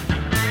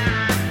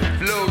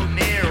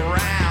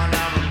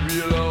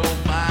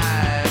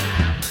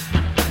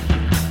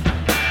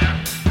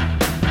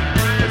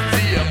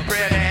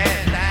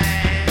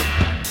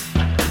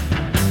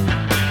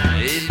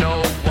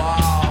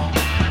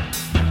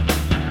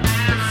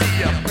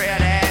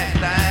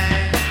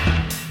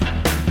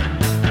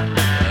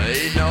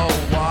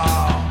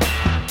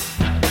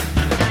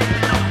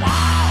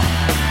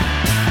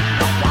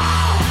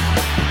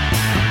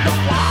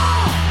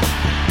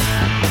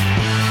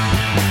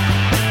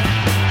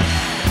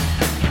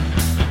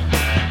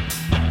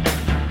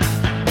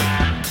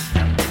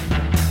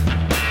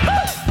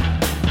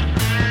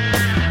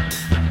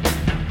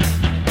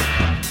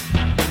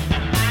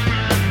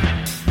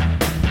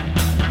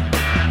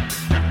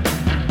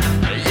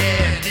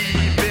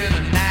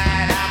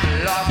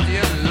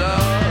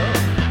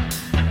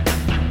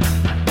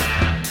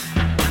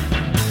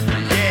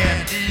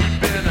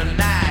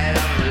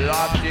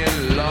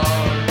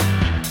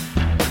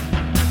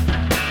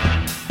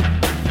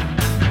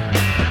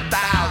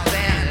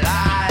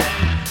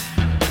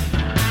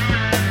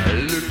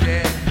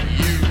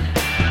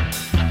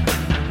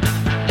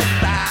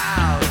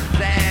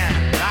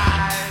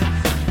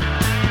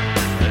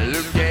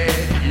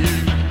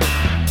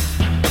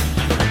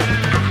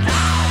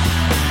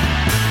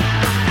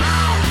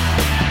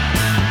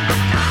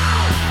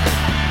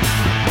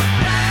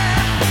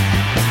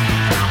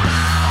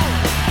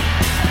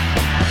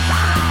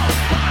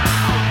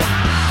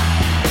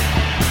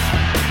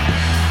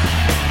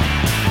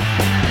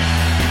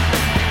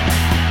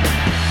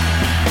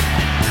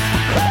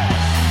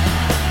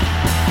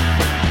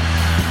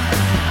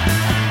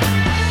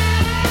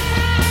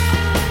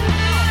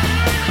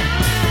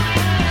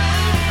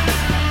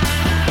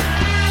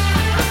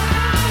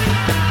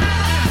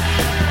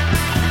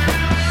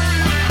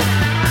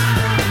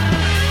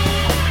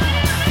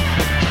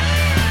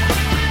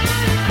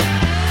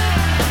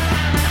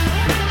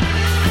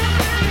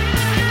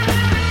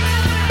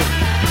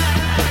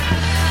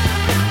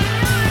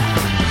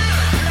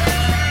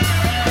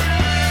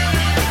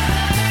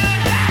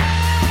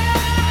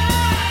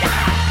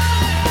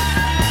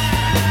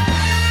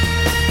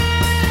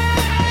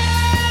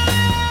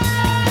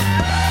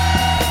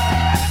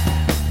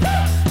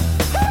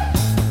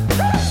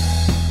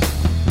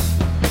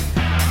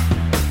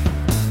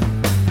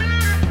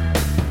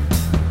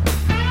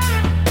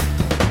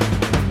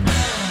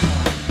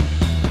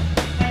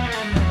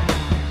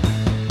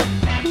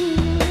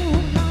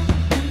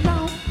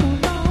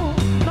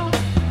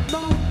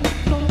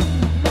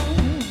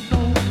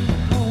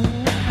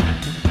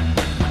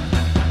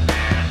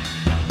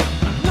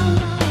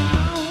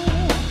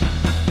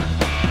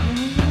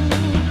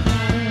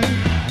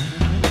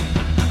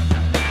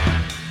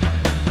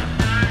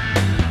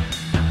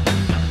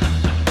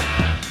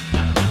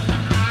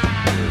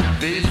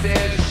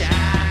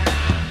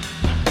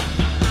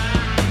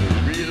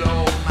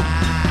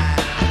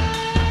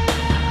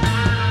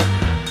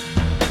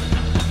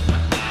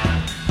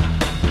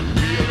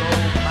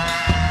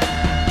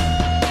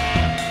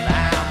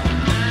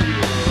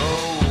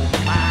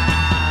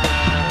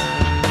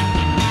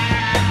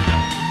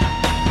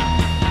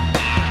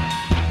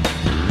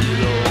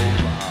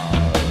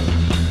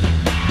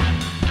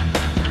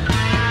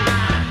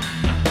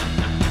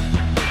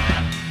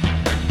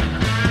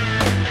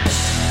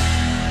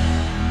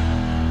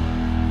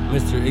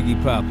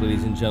 hip-hop,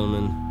 ladies and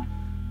gentlemen,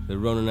 the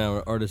Ronin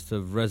Hour Artist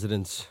of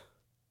Residence.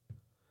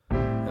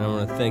 And I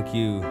want to thank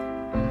you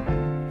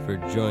for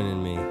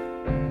joining me.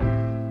 And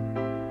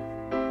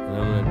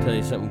I'm going to tell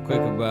you something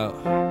quick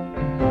about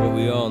what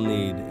we all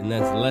need, and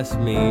that's less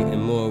me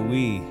and more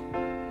we.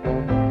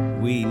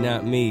 We,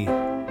 not me.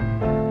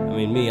 I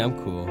mean, me, I'm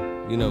cool.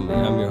 You know me,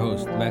 I'm your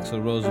host,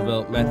 Maxwell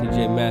Roosevelt, Matthew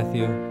J.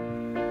 Matthew.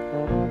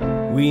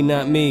 We,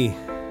 not me.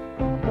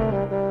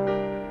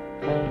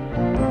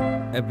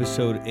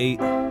 Episode 8,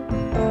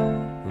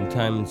 in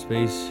time and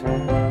space,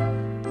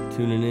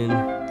 tuning in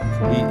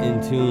to be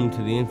in tune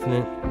to the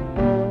infinite.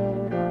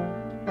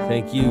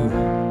 Thank you,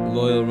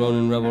 loyal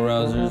Ronin Rebel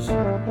Rousers,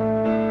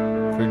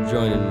 for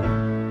joining.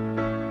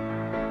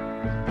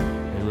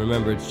 And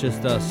remember, it's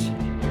just us.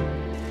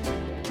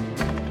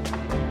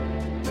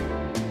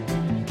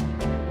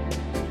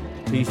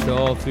 Peace to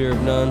all, fear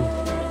of none.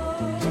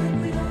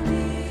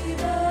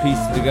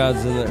 Peace to the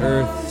gods on the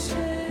earth.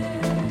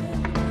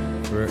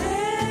 For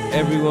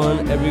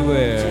everyone,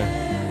 everywhere.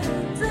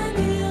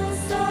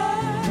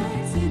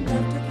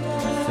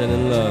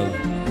 Sending love.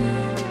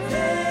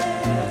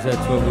 'Cause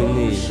that's what we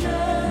need.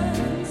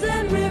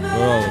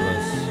 For all of us.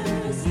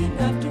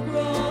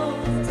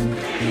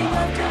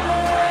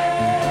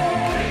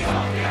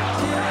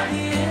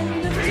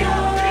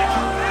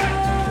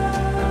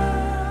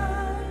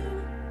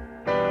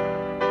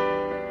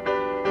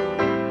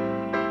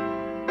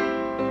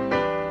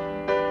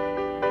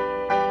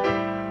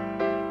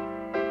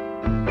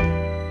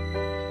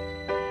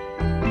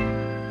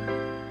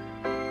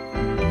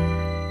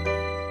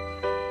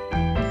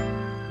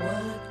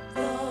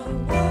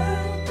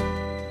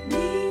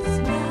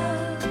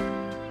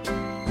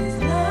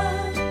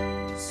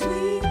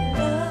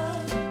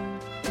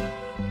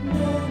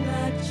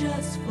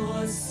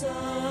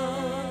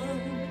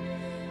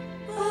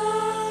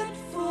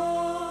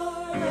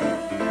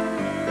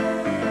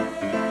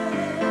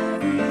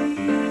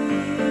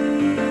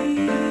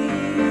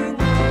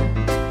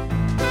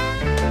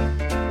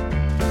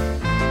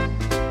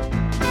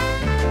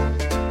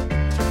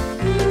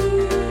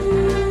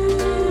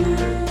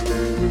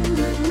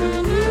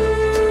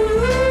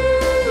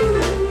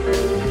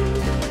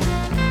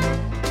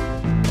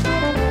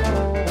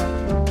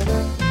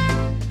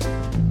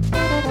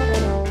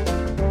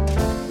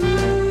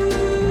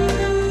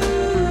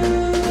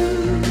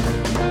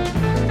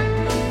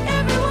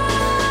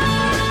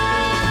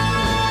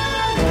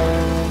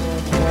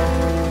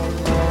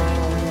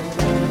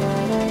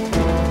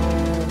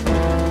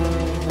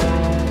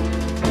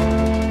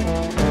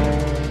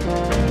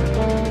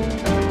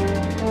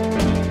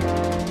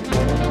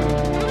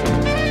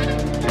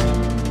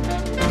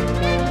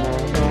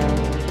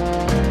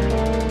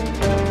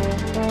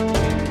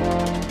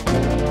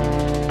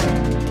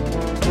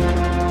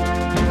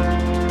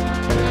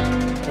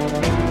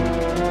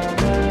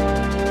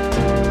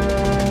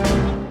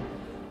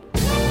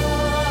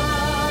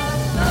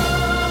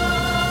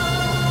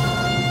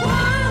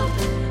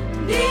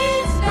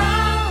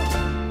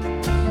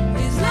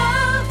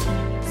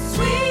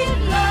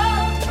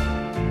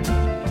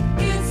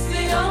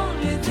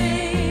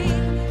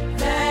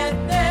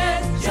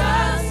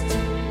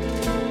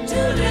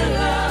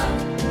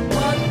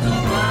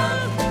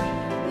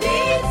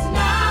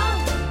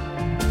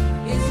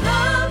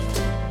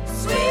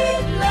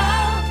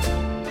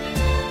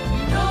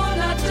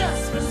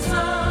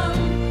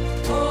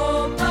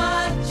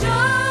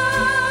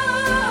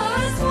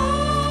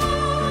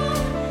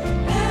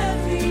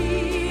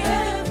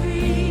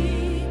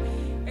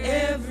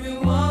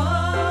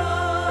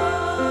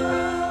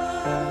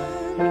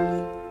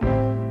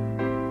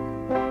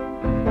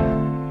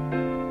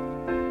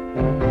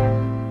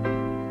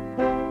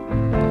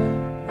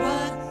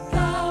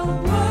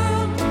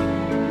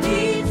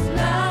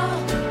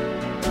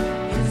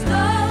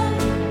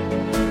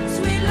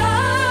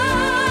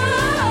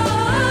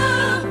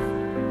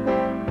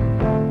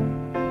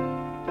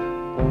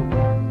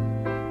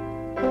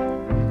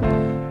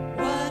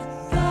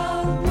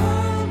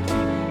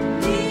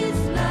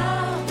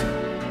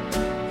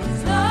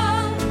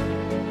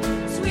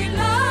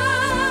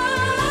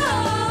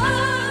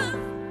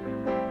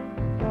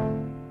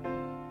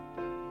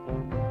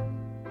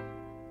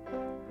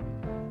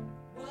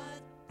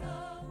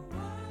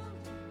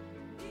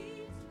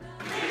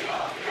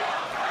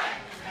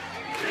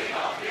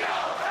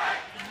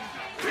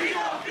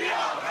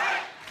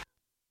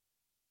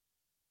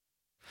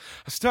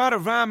 I started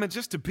rhyming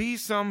just to be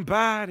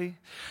somebody,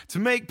 to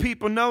make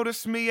people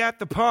notice me at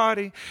the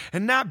party,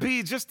 and not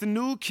be just a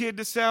new kid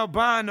that's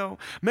albino.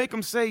 Make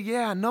them say,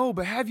 yeah, I know,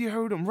 but have you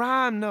heard him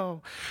rhyme?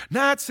 No.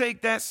 Now I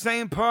take that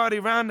same party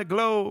around the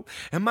globe,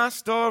 and my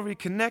story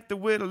connected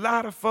with a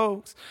lot of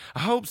folks.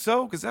 I hope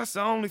so, because that's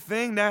the only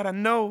thing that I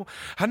know.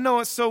 I know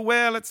it so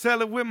well, I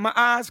tell it with my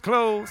eyes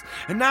closed,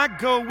 and I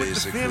go with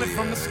the feeling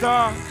from the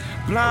start.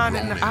 Blind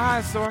in the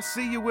eyes, so I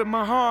see you with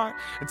my heart.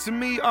 And to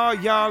me, all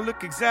y'all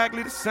look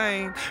exactly the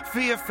same.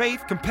 Fear,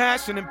 faith,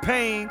 compassion, and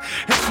pain.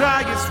 And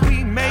try as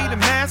we may to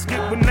mask it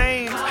with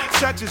names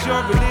such as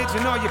your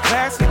religion or your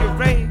class or your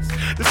race.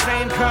 The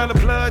same color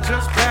blood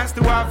just passed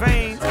through our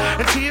veins.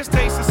 And tears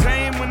taste the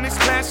same when they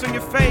splash on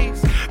your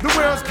face. The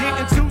world's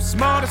getting too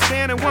small to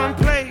stand in one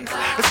place.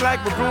 It's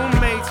like we're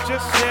roommates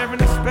just sharing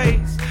a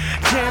space.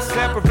 Can't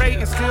separate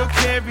and still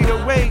carry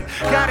the weight.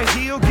 Gotta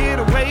heal, get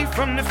away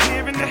from the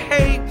fear and the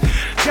hate.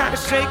 Gotta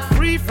shake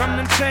free from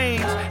them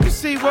chains. You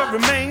see what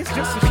remains,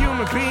 just a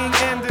human being,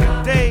 end of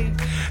the day.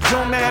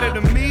 Don't matter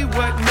to me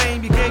what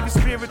name you gave your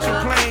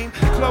spiritual claim.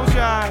 Close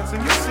your eyes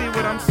and you see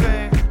what I'm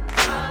saying.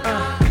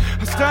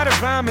 I started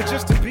rhyming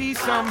just to be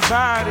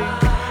somebody.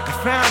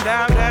 I found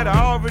out that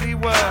I already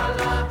was.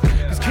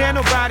 Cause can't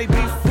nobody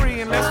be free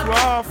unless we're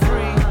all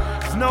free.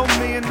 There's no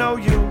me and no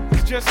you,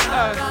 it's just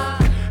us.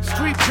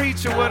 Street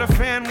preacher, what a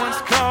fan once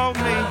called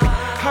me.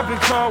 I've been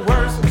called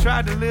worse and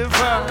tried to live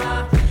up.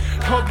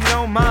 Hope you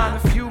don't mind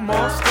a few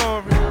more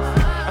stories.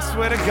 I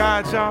swear to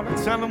God, y'all,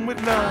 I tell them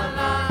with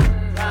love.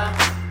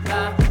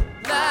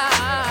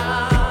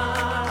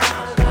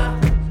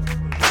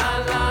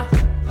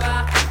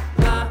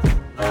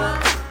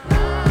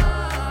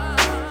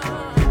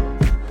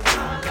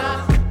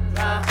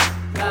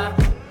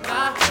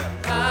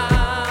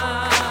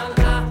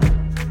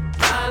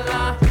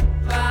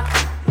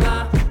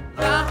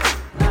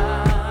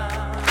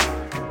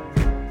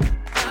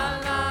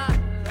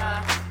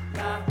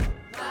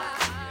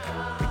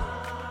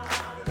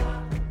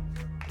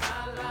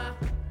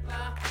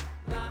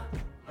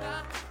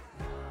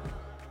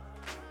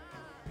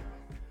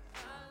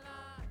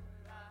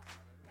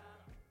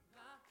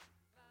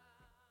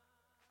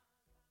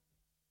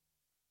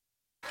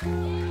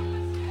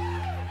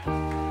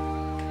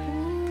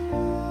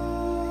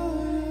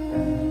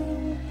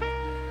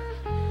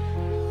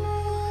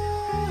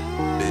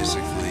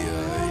 Basically, a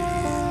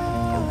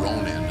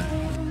RONIN.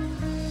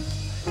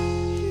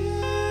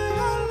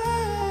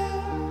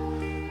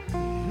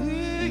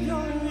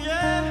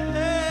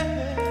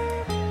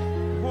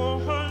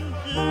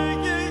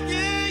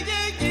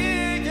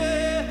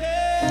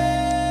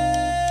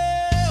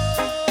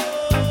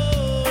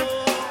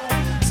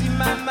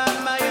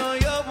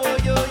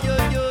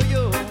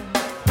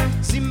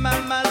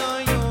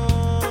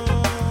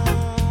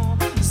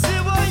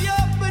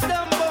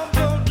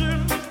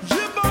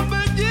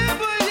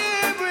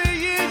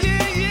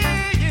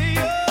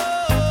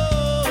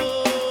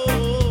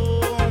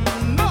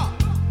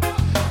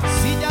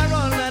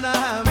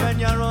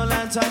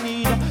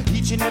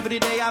 Every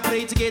day I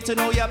pray to get to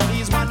know you,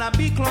 please wanna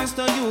be close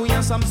to you.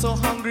 Yes, I'm so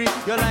hungry,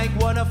 you're like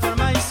water for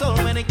my soul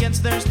when it gets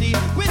thirsty.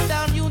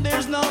 Without you,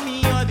 there's no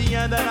me. You're the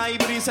other eye,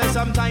 but he says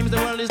sometimes the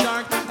world is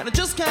dark and I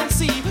just can't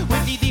see.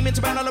 With the demons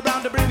around all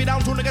around to bring me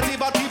down to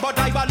negativity, but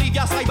I believe,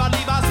 yes, I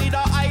believe, I see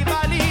that I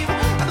believe.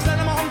 I'm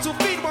standing my home 2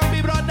 feet, won't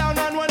be brought down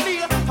on one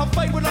knee. I'll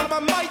fight with all of my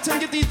might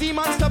and get these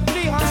demons to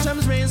flee.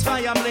 Hashem's rays,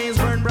 fire blaze,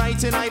 burn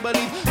bright in I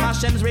believe.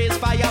 Hashem's rays,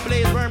 fire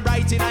blaze, burn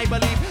bright in I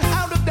believe.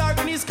 Out of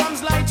darkness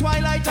comes light,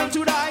 twilight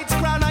unto the heights,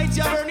 crown heights,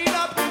 you're burning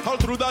up all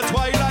through the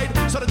twilight.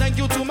 So thank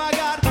you to my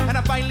God, and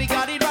I finally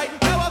got it right.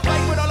 Now I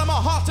fight with all of my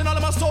heart and all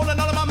of my soul and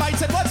all of my might.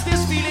 Said, what's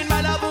this feeling?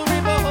 My love will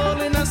rip a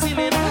hole in the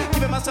ceiling.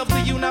 Giving myself to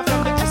you now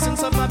from the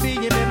essence of my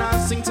being, and I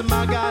sing to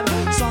my God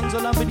songs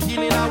of love and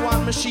healing. I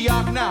want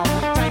Mashiach now.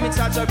 Time it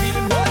starts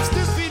revealing. What's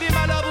this feeling?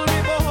 My love will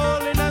rip a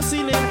hole in the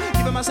ceiling.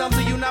 Giving myself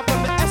to you now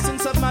from the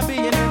essence of my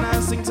being, and I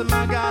sing to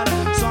my God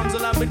songs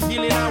of love and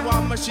healing. I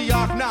want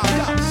Mashiach now.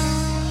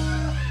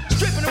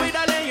 Stripping away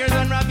the layers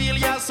and reveal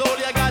your soul.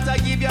 You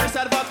gotta give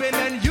yourself up and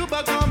then you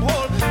become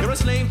whole. You're a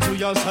slave to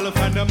yourself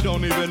and them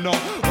don't even know.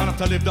 Want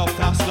to live the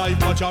fast life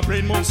but your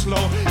brain moves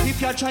slow.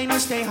 If you're trying to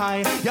stay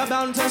high, you're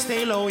bound to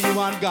stay low. You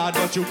want God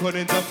but you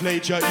couldn't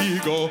inflate your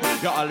ego.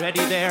 You're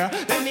already there,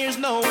 then there's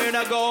nowhere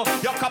to go.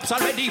 Your cup's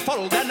already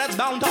full, then it's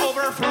bound to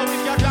overflow.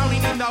 If you're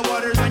drowning in the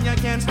waters and you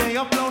can't stay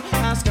afloat,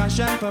 ask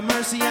Hashem for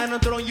mercy and I'll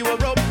throw you a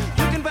rope.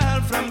 Looking for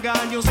help from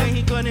God, you'll say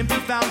he couldn't be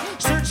found.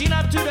 Searching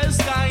up to the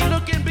sky,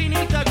 looking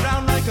beneath the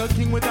ground like a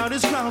king without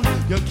his crown.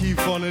 You keep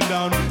falling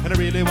down, and I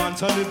really want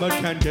to live but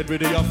can't get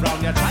rid of your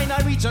frown. You're trying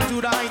to reach onto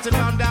the heights and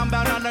found down,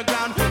 bound on the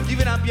ground.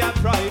 Giving up your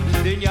pride,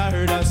 then you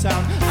heard a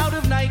sound. Out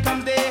of night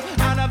comes day,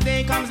 out of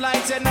day comes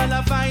light. And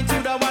nullifying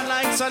to the one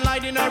like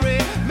sunlight in a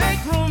ray.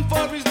 Make room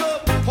for his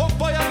love, hope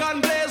fire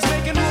gun blaze.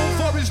 Making room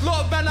for his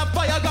love and a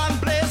fire gun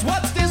blaze.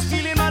 What's this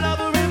feeling? My love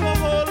will rip a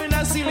hole in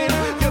the ceiling.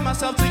 Give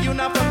myself to you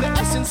now from the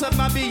essence of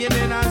my being,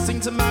 and I sing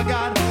to my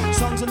God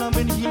songs of love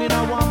and healing.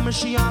 I want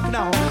Mashiach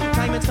now.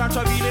 Time it starts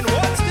revealing.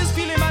 What's this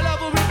feeling? My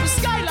love will rip the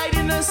skylight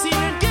in the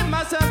ceiling. Give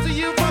myself to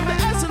you from the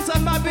essence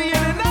of my being,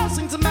 and I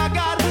sing to my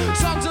God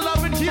songs of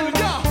love and healing.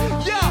 Yeah,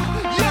 yeah,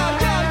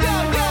 yeah, yeah,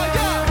 yeah, yeah,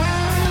 yeah.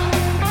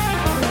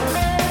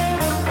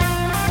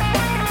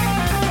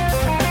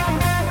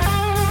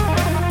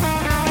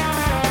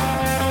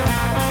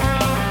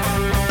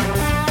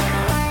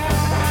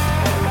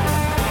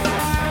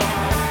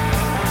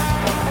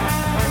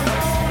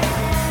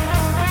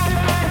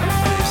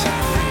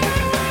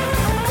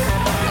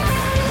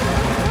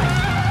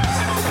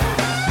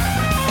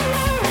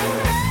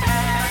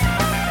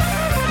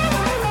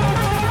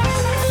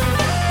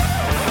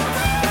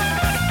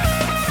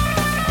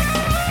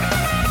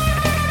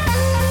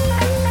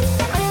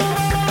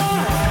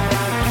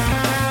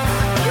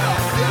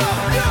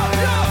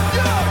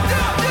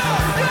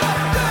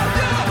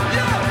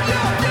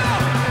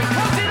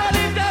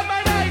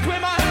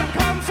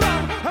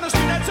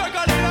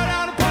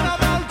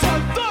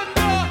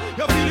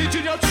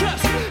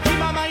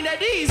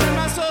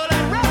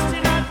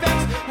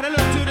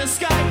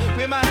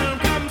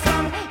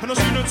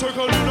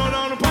 circling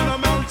around upon a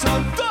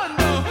mountain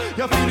thunder.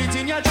 You feel it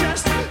in your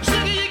chest,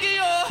 shiggy yiggy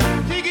oh,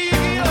 yiggy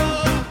yiggy oh.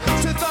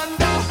 Say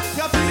thunder,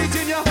 you feel it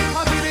in your,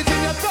 I feel it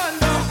in your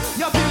thunder.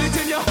 You feel it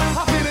in your,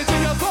 I feel it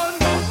in your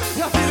thunder.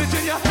 You feel it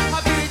in your, I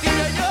feel it in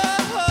your yo.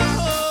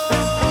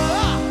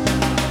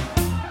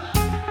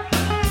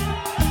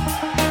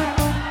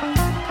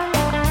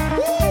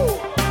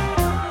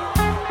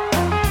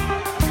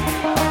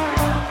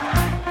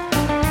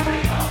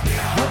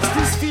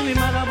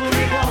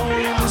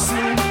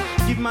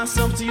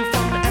 Myself to you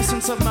from the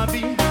essence of my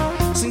being.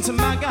 Sing to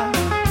my God.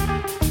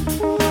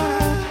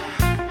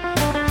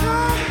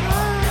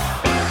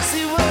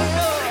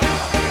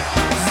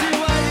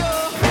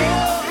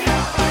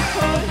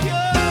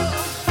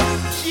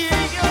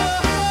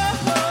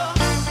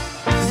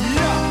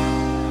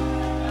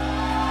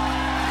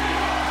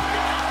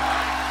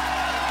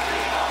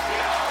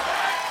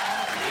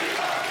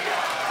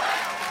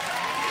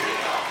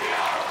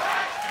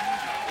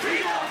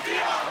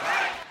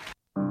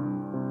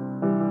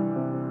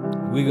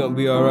 We gonna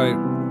be alright.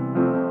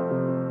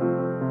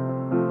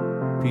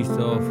 Peace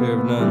to all, fear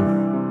of none.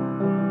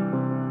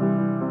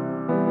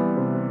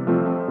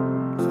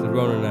 It's the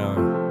Ronin Hour.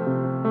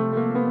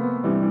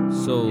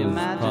 Souls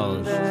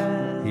polished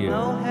here.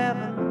 No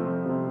heaven.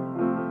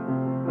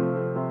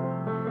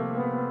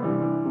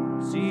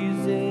 It's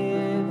easy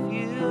if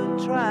you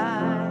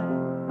try.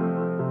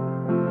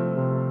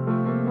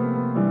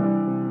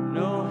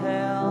 No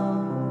hell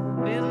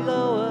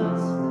below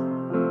us.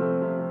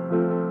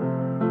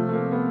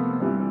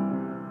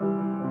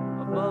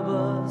 Above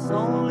us,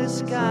 only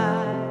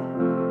sky.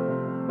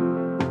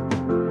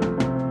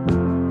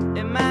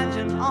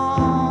 Imagine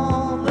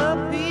all the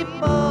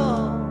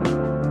people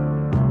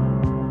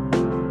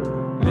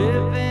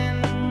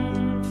living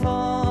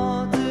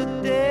for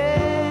today.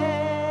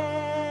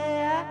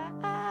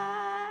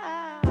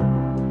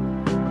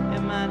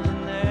 Imagine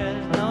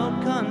there's no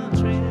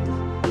countries.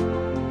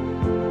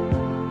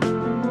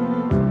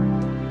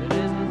 It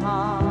isn't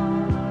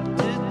hard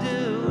to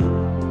do.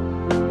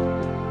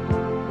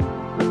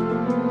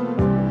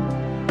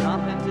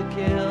 Nothing to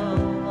kill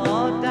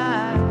or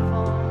die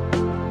for,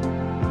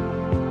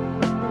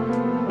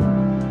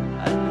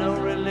 and no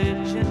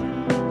religion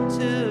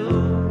too.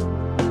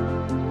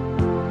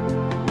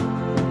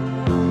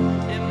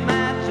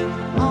 Imagine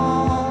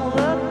all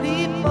the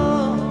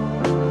people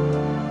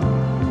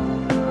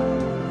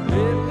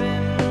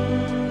living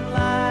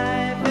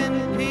life in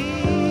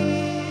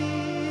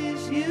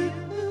peace.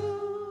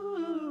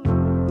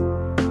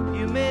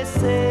 You may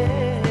say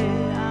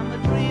I'm a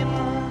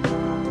dreamer,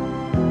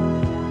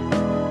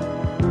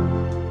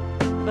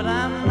 but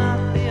I'm not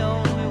the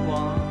only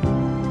one.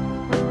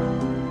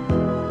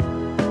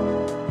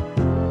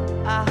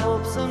 I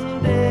hope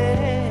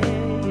someday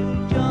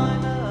you'll join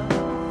us,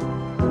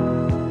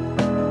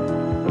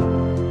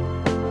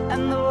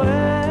 and the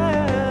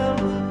world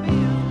will be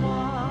as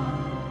one.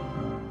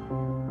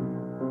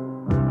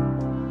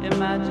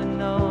 Imagine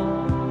no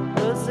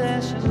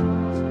possessions.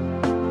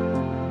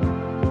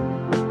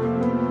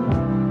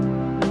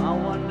 I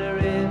wonder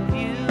if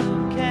you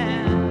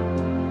can.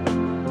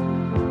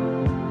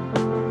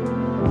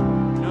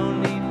 No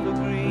need for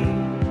greed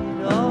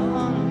or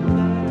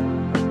hunger,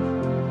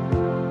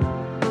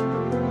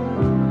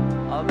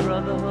 or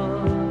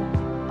brotherhood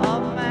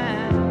of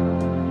man.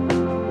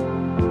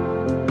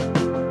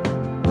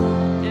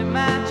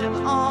 Imagine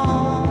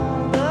all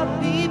the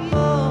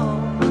people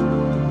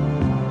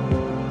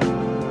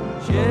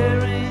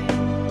sharing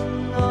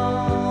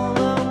all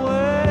the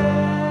world.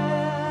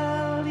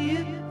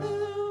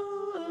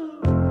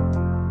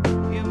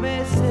 You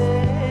may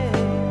say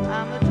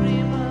I'm a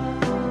dreamer,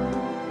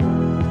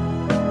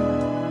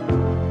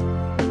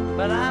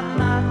 but I'm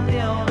not the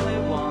only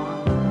one.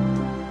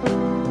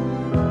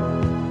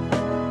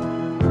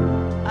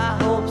 I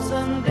hope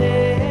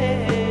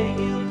someday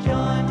you'll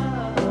join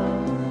us,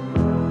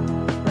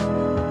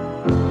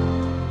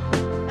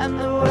 and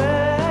the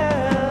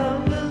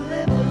world will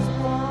live as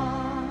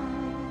one.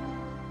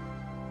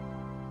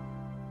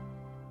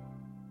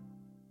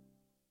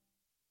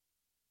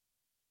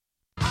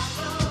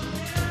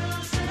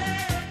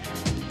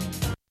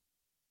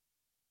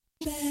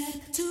 Back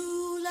to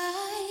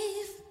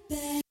life.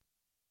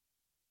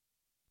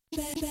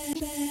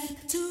 Back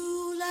to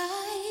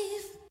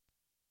life.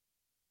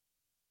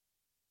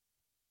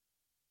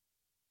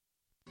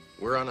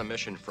 We're on a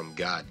mission from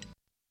God.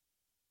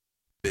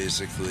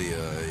 Basically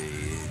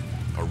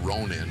a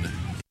Ronin.